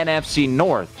win the NFC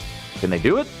North. Can they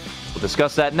do it? We'll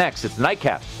discuss that next. It's the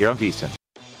Nightcap here on VSiN.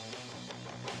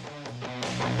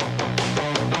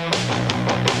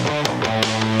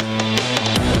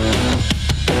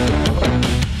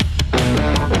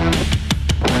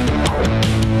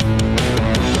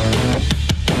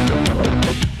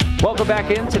 Welcome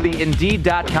back into the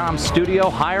Indeed.com studio.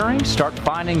 Hiring? Start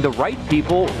finding the right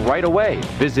people right away.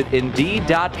 Visit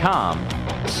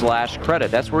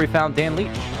Indeed.com/credit. That's where we found Dan Leach.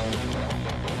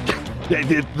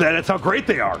 That's how great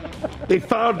they are. They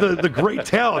found the great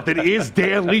talent that is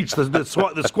Dan Leach, the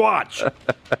Squatch.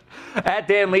 At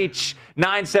Dan Leach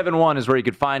 971 is where you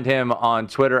could find him on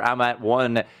Twitter. I'm at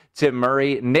 1 Tim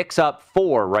Murray. Knicks up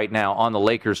 4 right now on the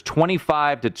Lakers,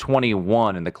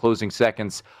 25-21 in the closing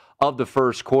seconds of the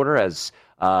first quarter as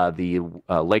the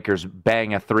Lakers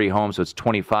bang a 3 home, so it's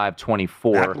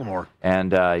 25-24. McLemore.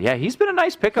 And, he's been a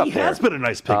nice pickup He there. has been a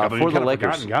nice pickup. For the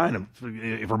Lakers. Guy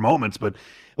for moments, but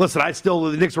listen,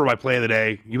 the Knicks were my play of the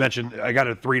day. You mentioned I got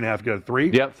a 3.5, got a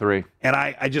 3. Yep, 3. And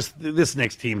I just, this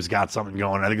Knicks team's got something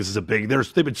going. I think this is a big,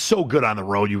 they've been so good on the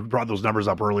road. You brought those numbers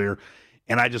up earlier.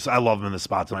 And I love them in the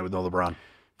spot tonight with no LeBron.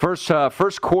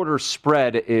 First quarter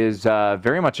spread is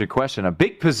very much in question. A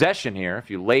big possession here.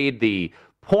 If you laid the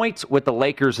points with the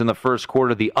Lakers in the first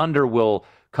quarter, the under will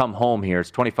come home here. It's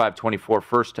 25-24.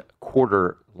 First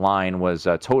quarter line was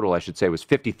total, I should say, was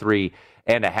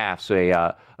 53.5. So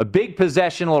a big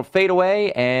possession, a little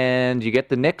fadeaway, and you get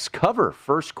the Knicks cover.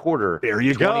 First quarter, there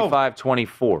you go,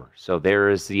 25-24. So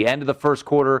there is the end of the first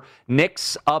quarter.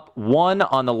 Knicks up 1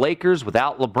 on the Lakers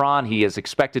without LeBron. He is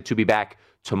expected to be back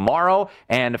tomorrow.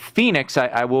 And Phoenix,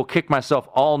 I will kick myself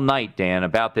all night, Dan,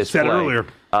 about this Said play. Earlier.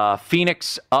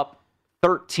 Phoenix up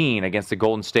 13 against the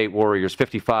Golden State Warriors,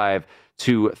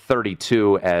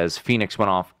 55-32, as Phoenix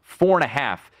went off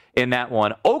 4.5 in that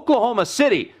one. Oklahoma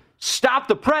City, stop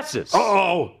the presses.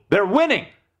 Uh-oh. They're winning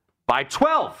by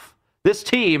 12. This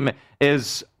team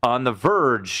is on the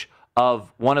verge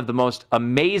of one of the most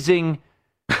amazing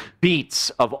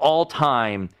beats of all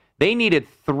time. They needed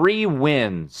 3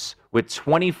 wins with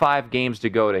 25 games to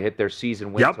go to hit their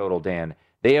season win total, Dan.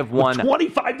 They have won. With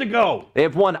 25 to go. They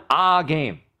have won a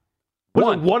game.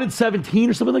 Was it 1 in 17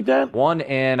 or something like that? 1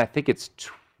 in, I think it's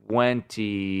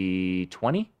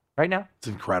 2020 right now. It's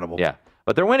incredible. Yeah,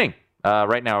 but they're winning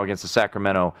right now against the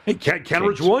Sacramento. Hey,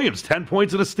 Kenrich Williams, 10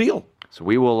 points and a steal. So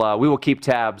we will keep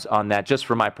tabs on that just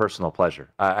for my personal pleasure.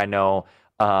 I know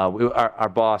our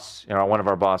boss, one of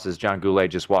our bosses, John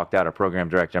Goulet, just walked out, our program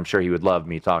director. I'm sure he would love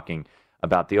me talking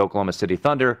about the Oklahoma City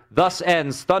Thunder. Thus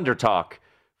ends Thunder Talk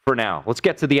for now. Let's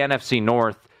get to the NFC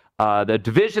North, the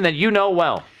division that you know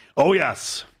well. Oh,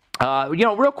 yes.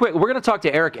 Real quick, we're going to talk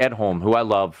to Eric Edholm, who I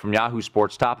love, from Yahoo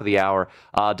Sports, top of the hour.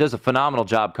 Does a phenomenal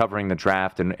job covering the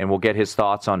draft, and we'll get his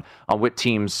thoughts on what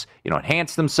teams,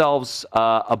 enhance themselves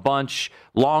a bunch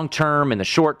long-term and the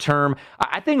short-term.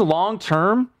 I think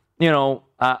long-term,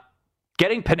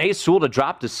 getting Penei Sewell to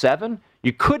drop to 7,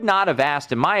 you could not have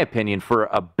asked, in my opinion, for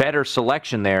a better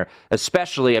selection there,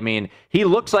 especially, he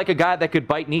looks like a guy that could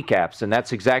bite kneecaps, and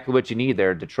that's exactly what you need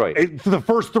there in Detroit. The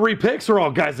first 3 picks are all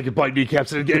guys that could bite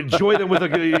kneecaps and enjoy them with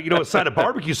a side of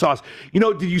barbecue sauce.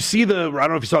 Did you see I don't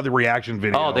know if you saw the reaction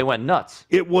video. Oh, they went nuts.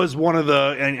 It was one of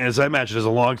and as I mentioned, as a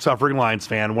long-suffering Lions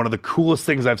fan, one of the coolest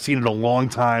things I've seen in a long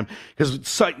time, because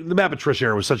the Matt Patricia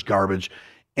era was such garbage.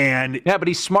 And yeah, but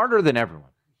he's smarter than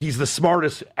everyone. He's the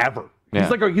smartest ever. Yeah.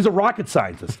 He's a rocket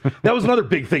scientist. That was another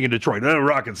big thing in Detroit, a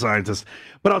rocket scientist.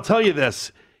 But I'll tell you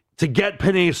this, to get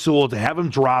Penei Sewell, to have him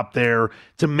drop there,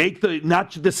 to make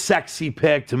not the sexy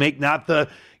pick, to make not the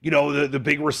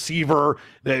big receiver,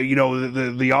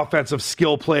 the offensive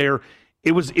skill player,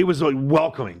 it was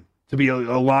welcoming to be a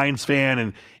Lions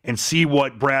fan and see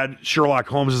what Brad Sherlock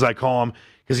Holmes, as I call him,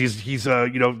 because he's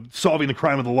solving the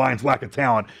crime of the Lions' lack of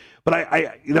talent. But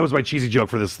that was my cheesy joke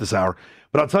for this hour.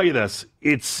 But I'll tell you this,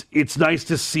 it's nice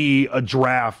to see a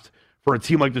draft for a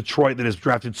team like Detroit that has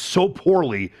drafted so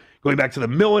poorly, going back to the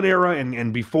Millen era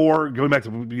and before, going back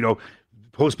to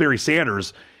post Barry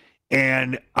Sanders.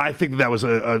 And I think that was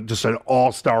just an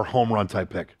all-star home run type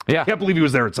pick. Yeah. I can't believe he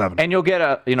was there at 7. And you'll get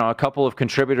a couple of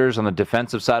contributors on the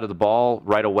defensive side of the ball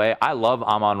right away. I love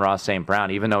Amon-Ra St.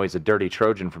 Brown, even though he's a dirty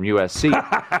Trojan from USC.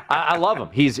 I love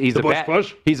him. He's a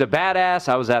badass.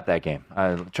 I was at that game.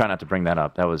 I try not to bring that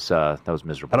up. That was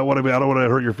miserable. I don't want to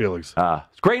hurt your feelings.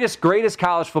 Greatest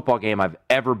college football game I've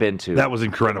ever been to. That was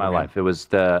incredible. In my life. It was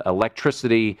the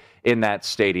electricity in that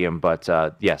stadium. But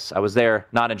yes, I was there.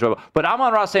 Not enjoyable. But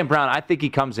Amon-Ra St. Brown, I think he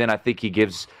comes in. I think he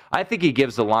gives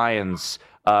the Lions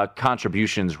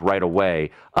contributions right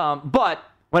away. But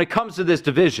when it comes to this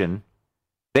division,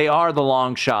 they are the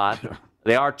long shot.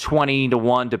 They are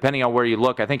 20-1, depending on where you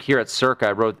look. I think here at Circa,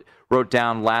 I wrote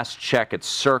down last check at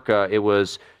Circa, it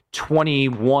was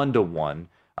 21-1,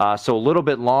 so a little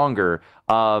bit longer.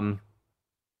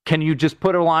 Can you just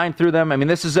put a line through them? I mean,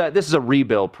 this is a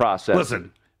rebuild process.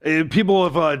 Listen, people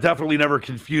have definitely never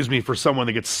confused me for someone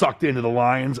that gets sucked into the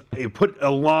Lions. Put a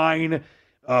line,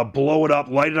 blow it up,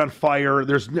 light it on fire.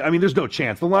 There's no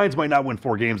chance. The Lions might not win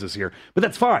 4 games this year, but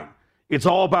that's fine. It's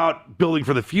all about building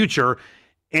for the future.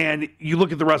 And you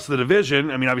look at the rest of the division.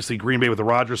 I mean, obviously Green Bay with the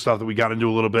Rodgers stuff that we got into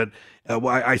a little bit.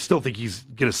 I still think he's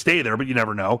going to stay there, but you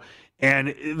never know.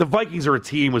 And the Vikings are a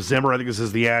team with Zimmer. I think this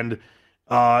is the end.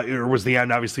 Or was the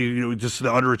end, obviously, just the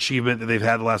underachievement that they've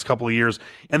had the last couple of years.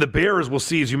 And the Bears, we'll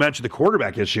see, as you mentioned, the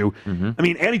quarterback issue. Mm-hmm. I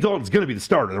mean, Andy Dalton's going to be the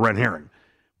starter, the red herring.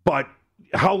 But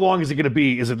how long is it going to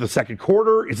be? Is it the second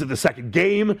quarter? Is it the second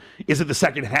game? Is it the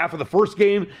second half of the first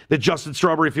game that Justin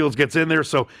Strawberry Fields gets in there?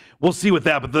 So we'll see with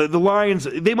that. But the Lions,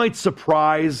 they might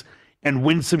surprise and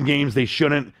win some games they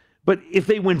shouldn't. But if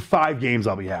they win 5 games,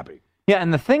 I'll be happy. Yeah,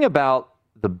 and the thing about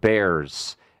the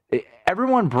Bears,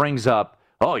 everyone brings up,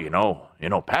 oh, you know,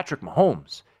 Patrick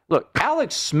Mahomes. Look,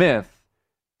 Alex Smith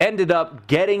ended up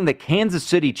getting the Kansas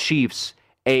City Chiefs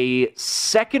a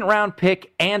second-round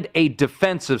pick and a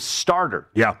defensive starter.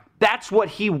 Yeah. That's what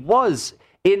he was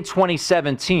in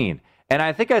 2017. And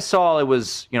I think I saw it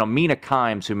was, Mina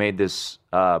Kimes who made this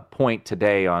point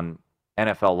today on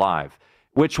NFL Live,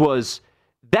 which was,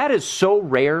 that is so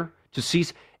rare to see.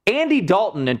 Andy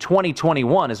Dalton in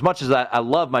 2021, as much as I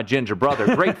love my ginger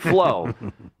brother, great flow.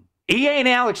 He ain't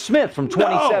Alex Smith from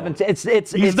 2017.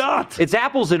 No, he's not. It's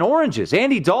apples and oranges.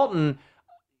 Andy Dalton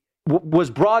was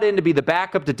brought in to be the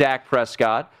backup to Dak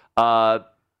Prescott.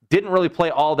 Didn't really play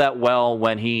all that well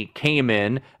when he came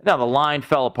in. Now, the line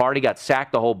fell apart. He got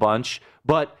sacked a whole bunch.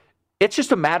 But it's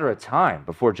just a matter of time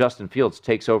before Justin Fields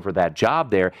takes over that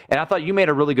job there. And I thought you made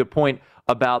a really good point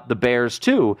about the Bears,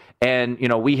 too. And,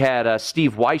 we had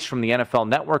Steve Weiss from the NFL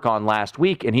Network on last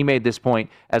week, and he made this point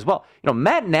as well.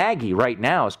 Matt Nagy right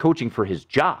now is coaching for his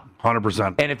job.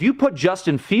 100%. And if you put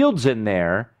Justin Fields in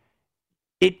there,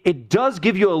 it does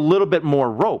give you a little bit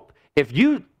more rope. If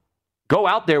you go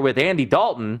out there with Andy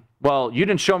Dalton, well, you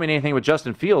didn't show me anything with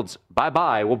Justin Fields.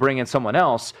 Bye-bye. We'll bring in someone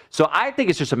else. So I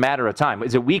think it's just a matter of time.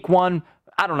 Is it week 1?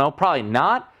 I don't know. Probably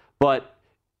not. But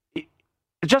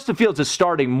Justin Fields is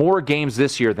starting more games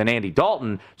this year than Andy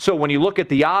Dalton. So when you look at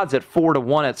the odds at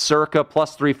 4-1 at Circa,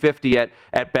 plus 350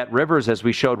 at Bet Rivers, as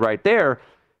we showed right there,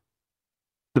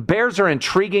 the Bears are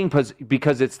intriguing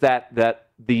because it's the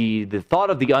thought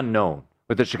of the unknown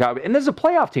with the Chicago. And this is a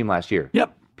playoff team last year.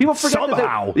 Yep. People forget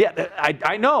somehow.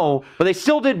 I know, but they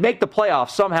still did make the playoffs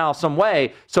somehow, some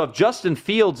way. So if Justin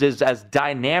Fields is as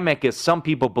dynamic as some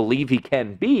people believe he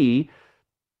can be,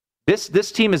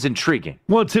 this team is intriguing.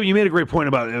 Well, Tim, you made a great point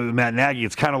about Matt Nagy.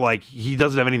 It's kind of like he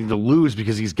doesn't have anything to lose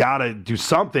because he's got to do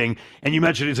something. And you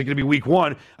mentioned it's going to be week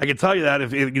 1. I can tell you that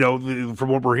if from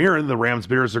what we're hearing, the Rams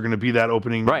Bears are going to be that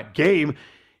opening game.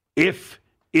 If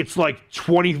it's like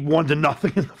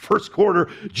 21-0 in the first quarter,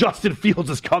 Justin Fields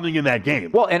is coming in that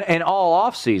game. Well, and all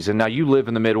offseason, now you live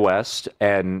in the Midwest,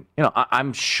 and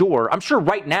I'm sure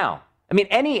right now, I mean,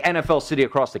 any NFL city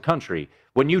across the country,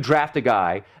 when you draft a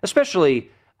guy,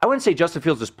 especially, I wouldn't say Justin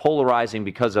Fields is polarizing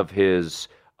because of his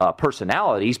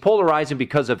personality. He's polarizing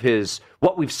because of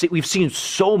what we've seen. We've seen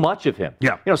so much of him.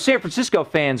 Yeah. San Francisco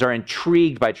fans are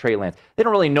intrigued by Trey Lance. They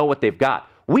don't really know what they've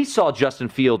got. We saw Justin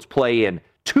Fields play in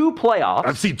 2 playoffs.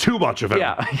 I've seen too much of him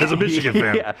as a Michigan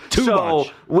fan. Yeah. Too much.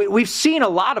 So we've seen a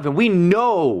lot of him. We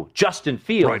know Justin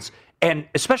Fields, and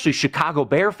especially Chicago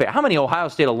Bear fans. How many Ohio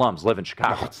State alums live in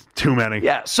Chicago? Too many.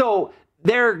 Yeah, so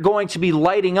they're going to be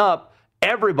lighting up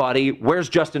everybody. Where's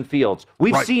Justin Fields?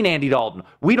 We've seen Andy Dalton.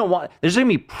 There's going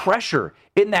to be pressure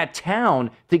in that town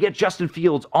to get Justin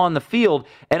Fields on the field,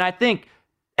 and I think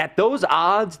at those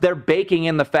odds, they're baking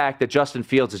in the fact that Justin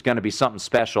Fields is going to be something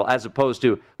special, as opposed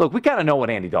to, look, we kind of know what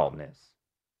Andy Dalton is.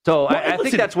 So I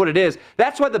think that's what it is.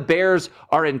 That's why the Bears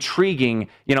are intriguing,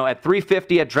 at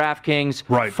 350 at DraftKings,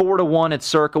 4-1 at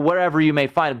Circa, wherever you may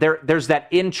find it. There's that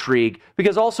intrigue,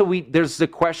 because also there's the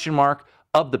question mark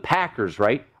of the Packers,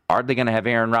 right? Are they going to have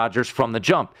Aaron Rodgers from the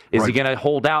jump? Is he going to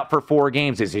hold out for 4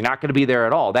 games? Is he not going to be there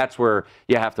at all? That's where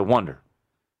you have to wonder.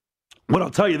 Well, I'll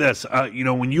tell you this.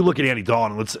 When you look at Andy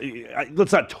Dalton,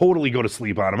 let's not totally go to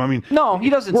sleep on him. I mean, no, he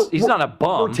doesn't. He's not a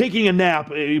bum. We're taking a nap,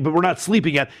 but we're not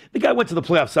sleeping yet. The guy went to the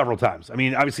playoffs several times. I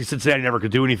mean, obviously Cincinnati never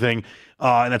could do anything,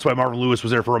 and that's why Marvin Lewis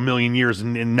was there for 1,000,000 years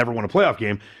and never won a playoff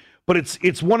game. But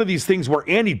it's one of these things where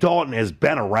Andy Dalton has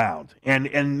been around,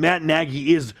 and Matt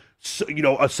Nagy is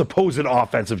a supposed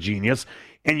offensive genius,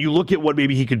 and you look at what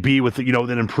maybe he could be with, that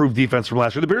improved defense from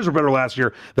last year. The Bears were better last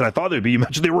year than I thought they'd be. You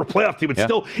mentioned they were a playoff team.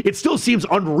 It still seems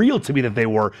unreal to me that they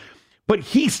were. But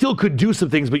he still could do some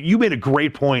things. But you made a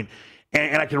great point.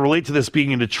 And I can relate to this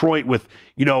being in Detroit with,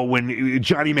 when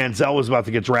Johnny Manziel was about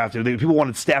to get drafted, people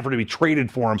wanted Stafford to be traded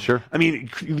for him. Sure. I mean,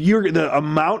 the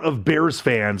amount of Bears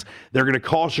fans that are going to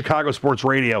call Chicago sports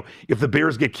radio if the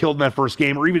Bears get killed in that first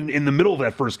game, or even in the middle of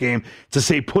that first game, to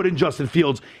say put in Justin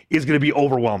Fields is going to be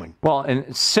overwhelming. Well,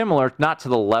 and similar, not to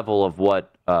the level of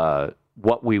what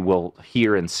we will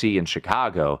hear and see in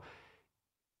Chicago.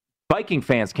 Viking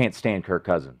fans can't stand Kirk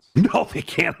Cousins. No, they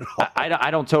can't at all. I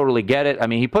don't totally get it. I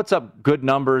mean, he puts up good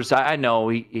numbers. I know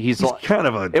he's kind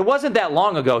of a... It wasn't that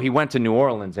long ago he went to New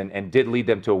Orleans and did lead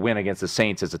them to a win against the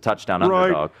Saints as a touchdown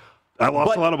underdog. I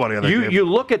lost a lot of money on that game. You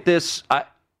look at this...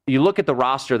 You look at the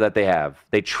roster that they have.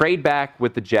 They trade back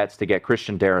with the Jets to get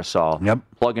Christian Darrisaw,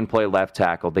 plug-and-play left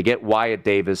tackle. They get Wyatt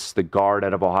Davis, the guard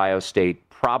out of Ohio State,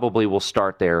 probably will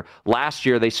start there. Last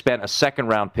year, they spent a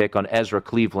second-round pick on Ezra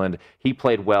Cleveland. He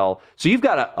played well. So you've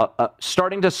got a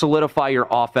starting to solidify your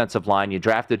offensive line. You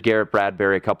drafted Garrett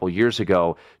Bradbury a couple years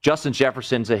ago. Justin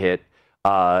Jefferson's a hit.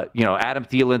 Adam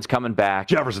Thielen's coming back.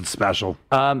 Jefferson's special.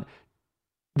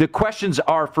 The questions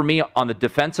are, for me, on the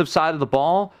defensive side of the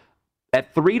ball.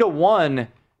 At 3-1,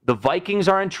 the Vikings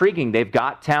are intriguing. They've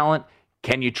got talent.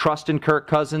 Can you trust in Kirk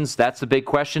Cousins? That's the big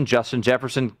question. Justin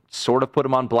Jefferson sort of put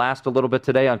him on blast a little bit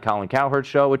today on Colin Cowherd's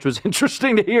show, which was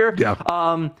interesting to hear. Yeah.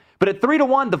 But at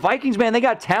 3-1, the Vikings, man, they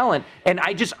got talent. And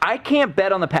I can't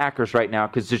bet on the Packers right now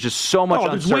because there's just so much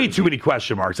uncertainty. There's way too many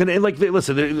question marks. And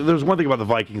listen, there's one thing about the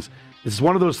Vikings. This is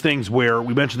one of those things where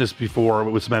we mentioned this before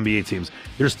with some NBA teams.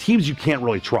 There's teams you can't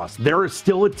really trust. There is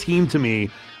still a team to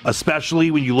me, especially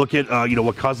when you look at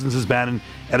what Cousins has been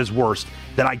at his worst,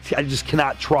 that I just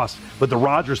cannot trust. But the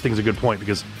Rodgers thing's a good point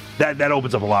because that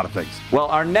opens up a lot of things. Well,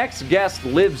 our next guest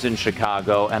lives in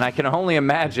Chicago, and I can only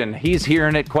imagine he's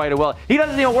hearing it quite well. He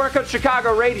doesn't even work at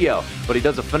Chicago radio, but he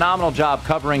does a phenomenal job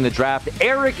covering the draft.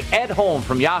 Eric Edholm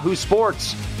from Yahoo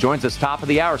Sports joins us top of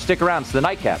the hour. Stick around. It's the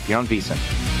Nightcap here on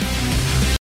VSiN.